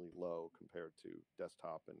extremely low compared to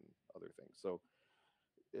desktop and other things. So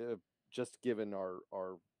uh, just given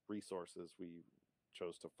our resources, we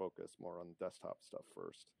chose to focus more on desktop stuff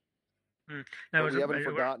first. Mm. But we haven't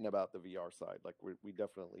forgotten about the VR side. Like we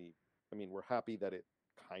definitely, I mean, we're happy that it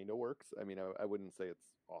kind of works. I mean, I wouldn't say it's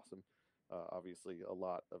awesome. Obviously, a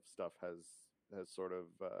lot of stuff has sort of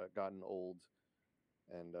gotten old,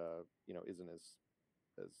 and isn't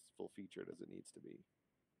as full featured as it needs to be.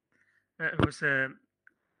 I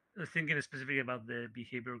was thinking specifically about the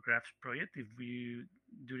behavior graphs project. If you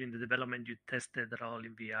during the development you tested at all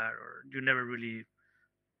in VR, or you never really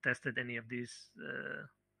tested any of these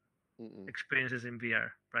experiences in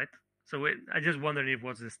VR, right? So I just wondering if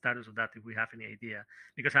what's the status of that, if we have any idea,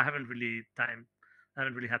 because I haven't really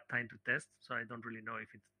had time to test, so I don't really know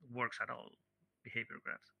if it works at all, behavior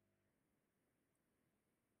graphs.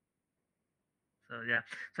 So yeah,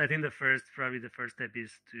 so I think probably the first step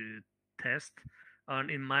is to test on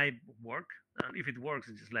in my work. If it works,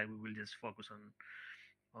 it's just like we will just focus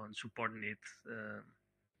on supporting it,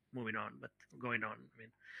 moving on, but going on. I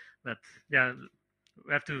mean, but yeah,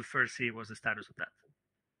 we have to first see what's the status of that.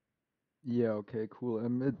 Yeah, okay, cool.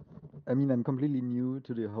 I mean, I'm completely new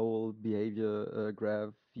to the whole behavior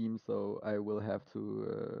graph theme, so I will have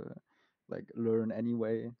to like learn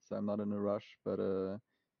anyway. So I'm not in a rush, but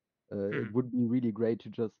it would be really great to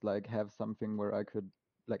just like have something where I could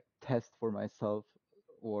like test for myself,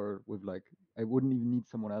 or with like I wouldn't even need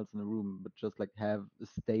someone else in the room, but just like have a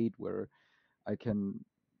state where I can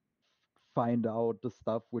find out the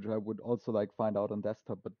stuff which I would also like find out on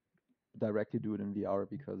desktop, but directly do it in VR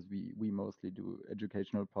because we mostly do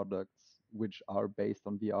educational products which are based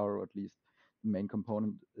on VR, or at least the main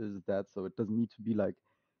component is that. So it doesn't need to be like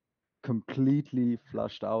completely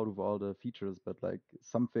flushed out with all the features, but like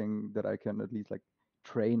something that I can at least like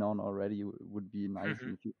train on already would be nice in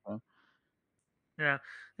Hmm. the future. Yeah,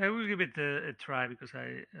 I will give it a try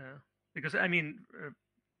because I mean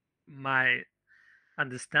my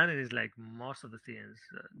understanding is like most of the things.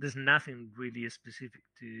 There's nothing really specific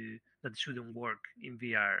to that shouldn't work in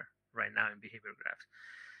VR right now in behavior graphs.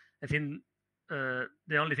 I think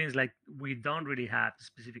the only thing is like we don't really have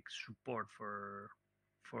specific support for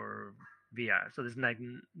VR. So there's like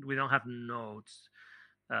we don't have nodes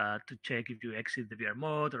to check if you exit the VR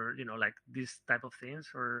mode or like these type of things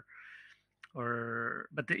or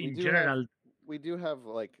but We in do have general, we do have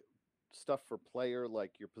like stuff for player,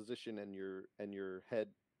 like your position and your head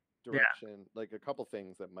yeah. direction, like a couple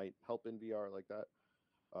things that might help in VR like that.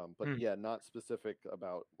 But Mm. yeah, not specific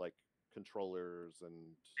about like controllers and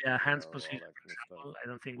Yeah, hands all positions, that for kind of stuff. example. I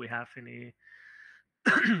don't think we have any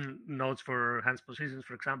notes for hands positions,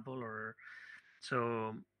 for example, or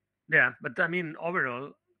so. Yeah, but I mean,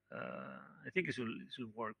 overall, I think it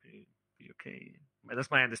should work pretty okay. But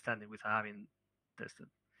that's my understanding with having tested.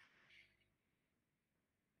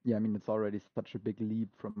 Yeah, I mean, it's already such a big leap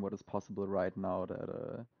from what is possible right now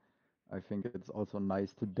that I think it's also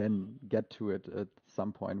nice to then get to it at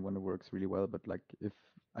some point when it works really well. But like, if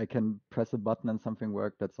I can press a button and something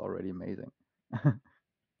work, that's already amazing.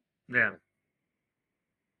 Yeah, Sure.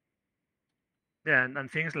 yeah,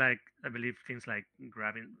 and things like I believe things like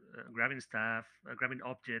grabbing stuff, grabbing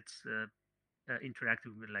objects,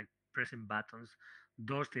 interacting with like pressing buttons,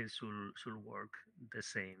 those things should work the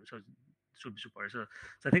same. So it should be supported. So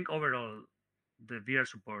I think overall the VR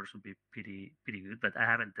support should be pretty good. But I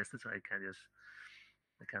haven't tested, so I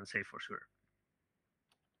can't say for sure.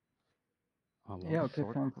 Yeah, One okay,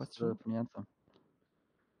 short thanks question. for the answer.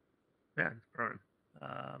 Yeah, no problem.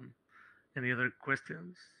 Um, any other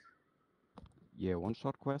questions? Yeah, one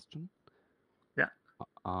short question. Yeah.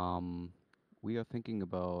 Um, we are thinking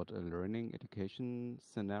about a learning education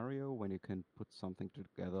scenario when you can put something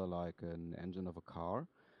together like an engine of a car,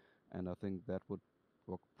 and I think that would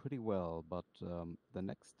work pretty well. But the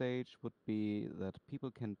next stage would be that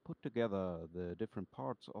people can put together the different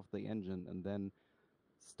parts of the engine and then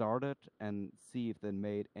start it and see if they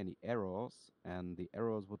made any errors, and the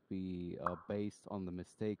errors would be based on the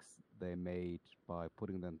mistakes they made by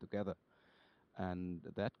putting them together. And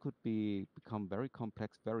that could become very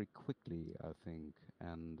complex very quickly, I think.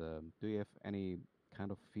 And do you have any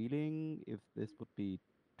kind of feeling if this would be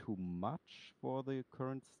too much for the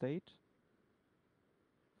current state?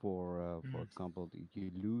 For Mm. example,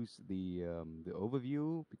 you lose the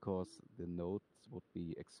overview because the nodes would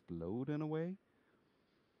be explode in a way.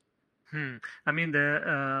 I mean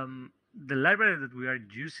the library that we are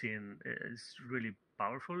using is really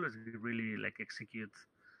powerful. It really like executes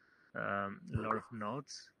a lot of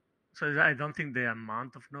nodes. So I don't think the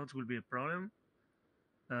amount of nodes will be a problem.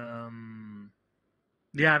 Um,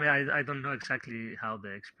 yeah, I mean, I don't know exactly how the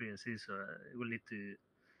experience is, so I will need to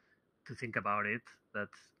think about it. But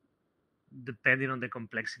depending on the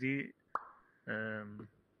complexity, um,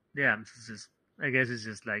 yeah, it's just, I guess it's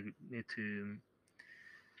just like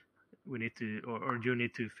we need to, or you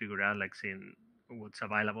need to figure out like seeing what's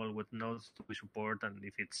available, what nodes do we support, and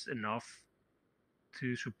if it's enough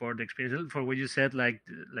to support the experience. For what you said, like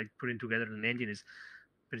putting together an engine is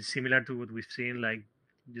pretty similar to what we've seen, like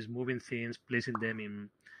just moving things, placing them in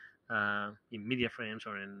media frames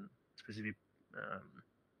or in specific um,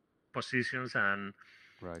 positions,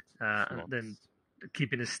 Right, and then slots.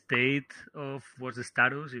 keeping a state of what's the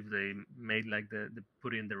status if they made like the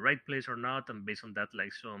put it in the right place or not, and based on that,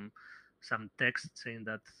 like some text saying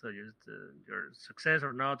that your success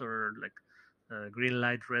or not, or like green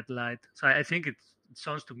light, red light. So I think it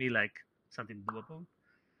sounds to me like something doable,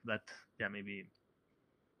 but yeah, maybe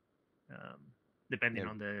um, depending Yeah,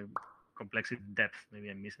 on the complexity depth, maybe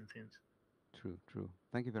I'm missing things. true, true.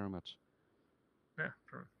 Thank you very much. Yeah,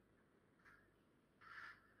 sure.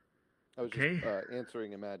 I was just Okay.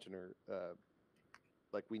 answering Imaginer.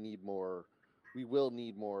 Like we will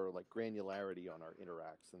need more like granularity on our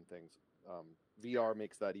interacts and things. VR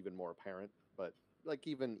makes that even more apparent, but like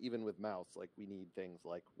even with mouse, like we need things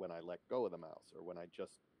like when I let go of the mouse or when I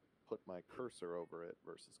just put my cursor over it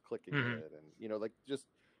versus clicking Hmm. it, and like just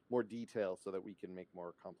more detail so that we can make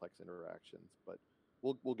more complex interactions. But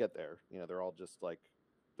we'll get there. They're all just like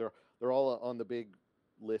they're they're all on the big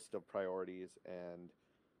list of priorities, and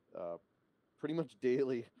uh, pretty much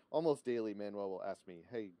daily, almost daily, Manuel will ask me,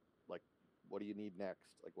 "Hey, like, what do you need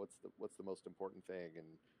next? Like, what's the most important thing?" And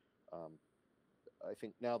I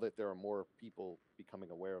think now that there are more people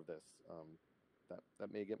becoming aware of this,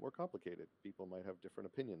 that may get more complicated. People might have different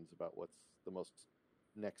opinions about what's the most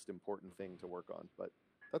next important thing to work on, but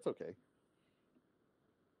that's okay.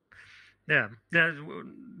 Yeah,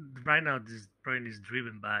 right now this project is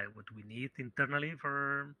driven by what we need internally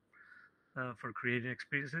for creating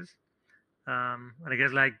experiences. And I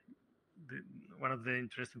guess like the, one of the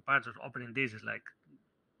interesting parts of opening this is like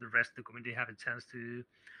the rest of the community have a chance to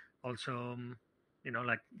also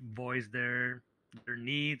like voice their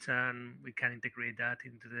needs, and we can integrate that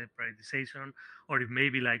into the prioritization. Or if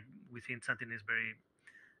maybe like we think something is very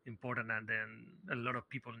important and then a lot of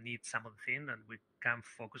people need some of the thing, and we can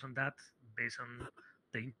focus on that based on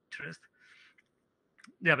the interest.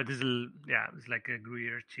 Yeah, but it's like a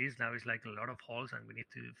Gruyere cheese. Now it's like a lot of holes, and we need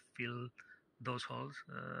to fill those holes.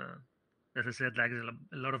 As I said, like there's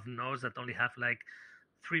a lot of nodes that only have like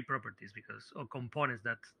three properties, because or components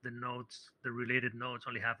that the related nodes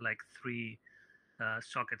only have like three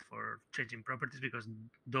sockets for changing properties, because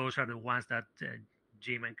those are the ones that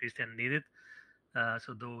Jim and Christian needed.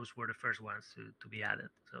 So those were the first ones to be added.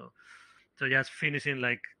 So just finishing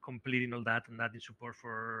like completing all that and adding support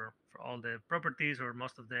for all the properties or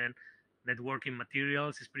most of them. Networking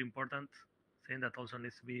materials is pretty important thing that also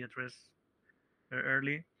needs to be addressed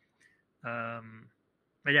early.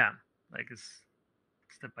 But yeah, like it's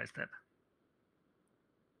step by step.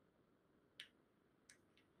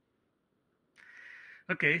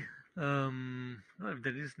 Okay. Well, if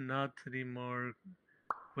there is not any more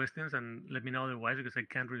questions, and let me know otherwise, because I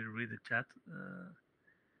can't really read the chat.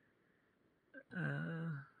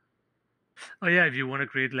 Oh yeah, if you want to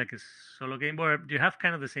create like a solo game, or do you have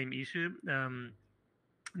kind of the same issue?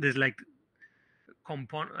 There's like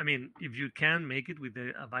component. I mean, if you can make it with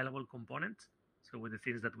the available components, so with the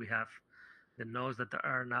things that we have, the nodes that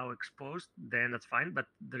are now exposed, then that's fine. But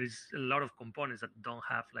there is a lot of components that don't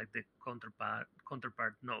have like the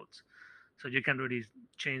counterpart nodes, so you can really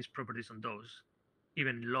change properties on those,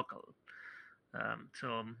 even local.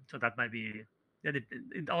 So that might be. Yeah,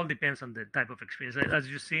 it all depends on the type of experience. As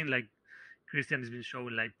you've seen, like Christian has been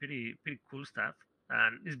showing like pretty cool stuff,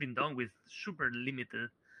 and it's been done with super limited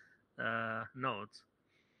nodes.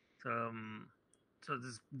 So so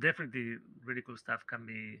there's definitely really cool stuff can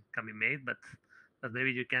be made, but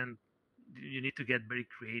maybe you need to get very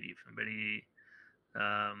creative and very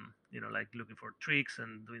like looking for tricks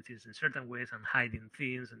and doing things in certain ways and hiding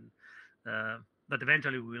things, and but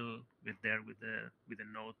eventually we'll get there with the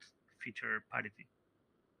node feature parity.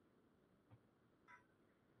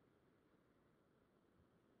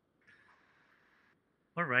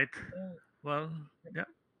 All right. Well, yeah.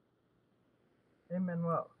 Hey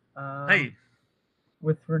Manuel. Hey.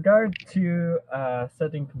 With regard to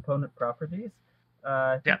setting component properties,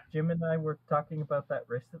 I Yeah. think Jim and I were talking about that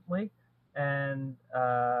recently, and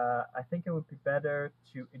I think it would be better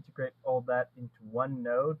to integrate all that into one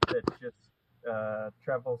node that just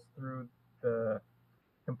travels through the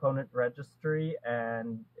component registry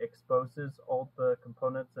and exposes all the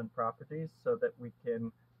components and properties so that we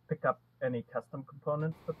can pick up any custom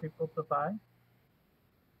components for people to buy.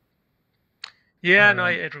 Yeah, no,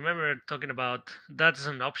 I remember talking about that as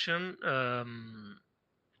an option.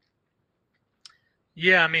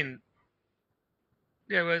 Yeah, I mean,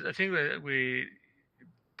 yeah, well, I think we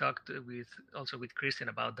talked with Christian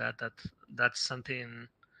about that. That's something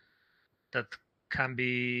that can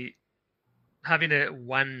be having a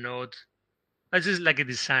one node. It's just like a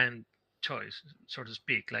design choice, so to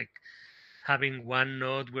speak. Like having one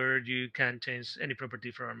node where you can change any property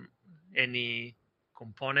from any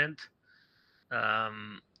component,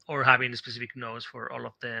 or having specific nodes for all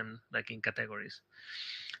of them, like in categories.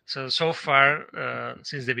 So far,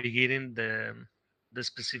 since the beginning, the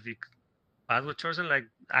specific path was chosen, like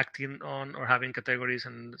acting on or having categories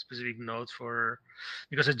and specific nodes for,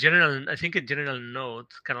 because I think a general node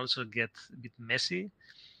can also get a bit messy,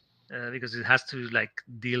 because it has to like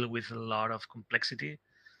deal with a lot of complexity.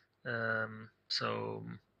 So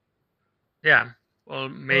yeah, well,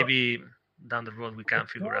 maybe down the road we can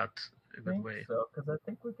figure out a good way. So, because I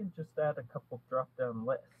think we can just add a couple drop-down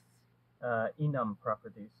lists, enum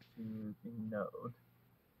properties to the node.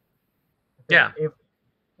 Yeah.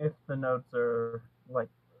 If the nodes are like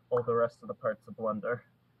all the rest of the parts of Blender.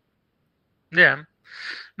 Yeah.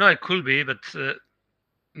 No, it could be, but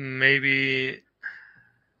maybe.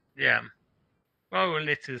 Yeah. Well, we'll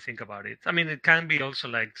need to think about it. I mean, it can be also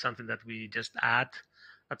like something that we just add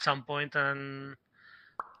at some point, and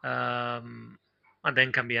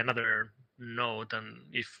then can be another node. And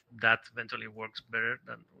if that eventually works better,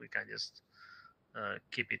 then we can just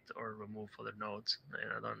keep it or remove other nodes.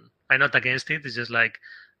 I'm not against it. It's just like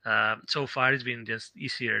So far, it's been just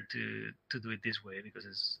easier to do it this way because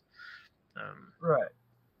it's Right.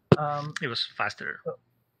 it was faster. So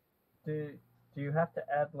do you have to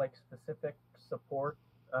add like specific support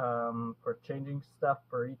for changing stuff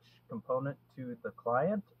for each component to the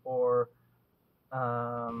client, or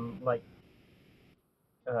like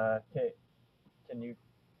can you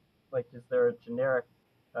like is there a generic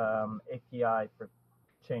API for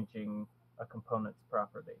changing a component's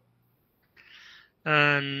property?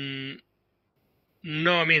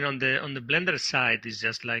 No, I mean on the Blender side, it's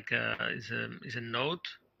just like is a node,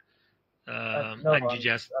 No, and you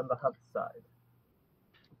just on the hub side.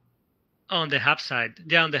 on the hub side.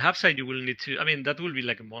 Yeah, on the hub side, you will need to. I mean, that will be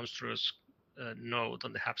like a monstrous node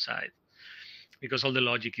on the hub side because all the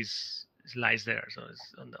logic lies there. So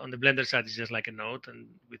it's on the Blender side, it's just like a node and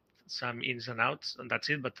with some ins and outs, and that's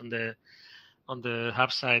it. But on the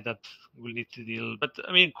hub side, that will need to deal. But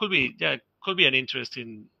I mean, it could be an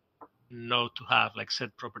interesting node to have, like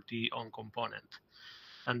set property on component,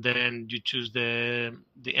 and then you choose the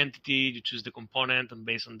entity, you choose the component, and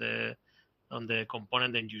based on the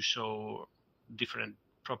component, then you show different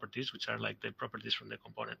properties, which are like the properties from the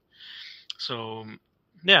component. So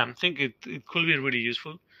yeah, I think it could be really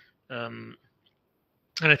useful. And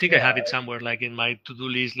I think I have it somewhere like in my to-do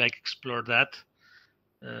list, like explore that.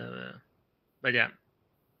 But yeah,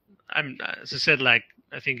 as I said, like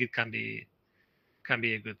I think it can be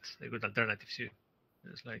a good alternative too.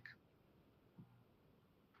 It's like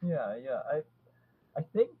Yeah, I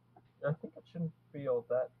think it shouldn't be all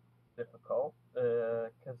that difficult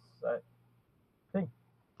because I think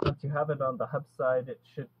once you have it on the hub side, it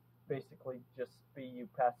should basically just be you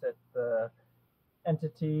pass it the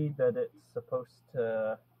entity that it's supposed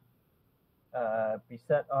to be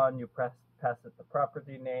set on. You pass it the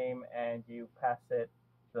property name, and you pass it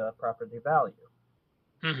the property value.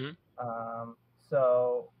 mm-hmm.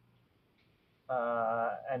 So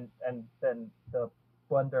and then the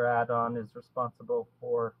Blender add-on is responsible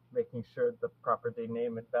for making sure the property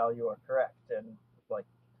name and value are correct and like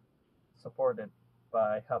supported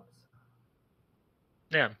by hubs.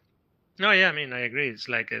 Yeah. No, yeah. I mean, I agree. It's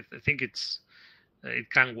like I think it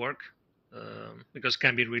can work because it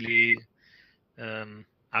can be really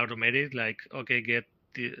automated. Like, okay, get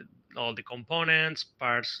all the components,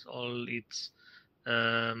 parse all its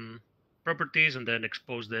properties, and then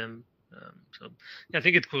expose them. So yeah, I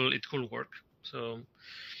think it could work. So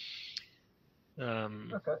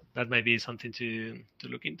Okay. that might be something to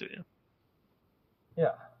look into. Yeah.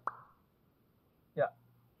 Yeah. Yeah.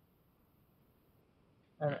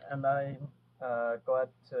 And I'm glad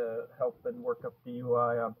to help and work up the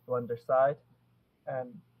UI on the Blender side,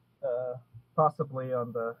 and possibly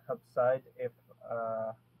on the hub side if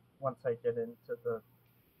once I get into the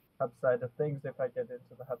hub side of things, if I get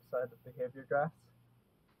into the hub side of behavior graphs.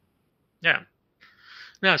 Yeah.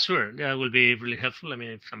 Yeah, sure. Yeah, it will be really helpful. I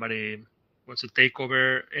mean, if somebody wants to take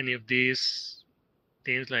over any of these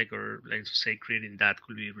things, like or like to say creating that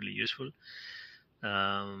could be really useful.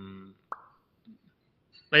 But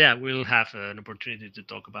yeah, we'll have an opportunity to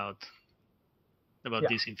talk about Yeah.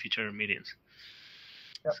 this in future meetings.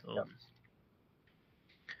 Yep, So yep.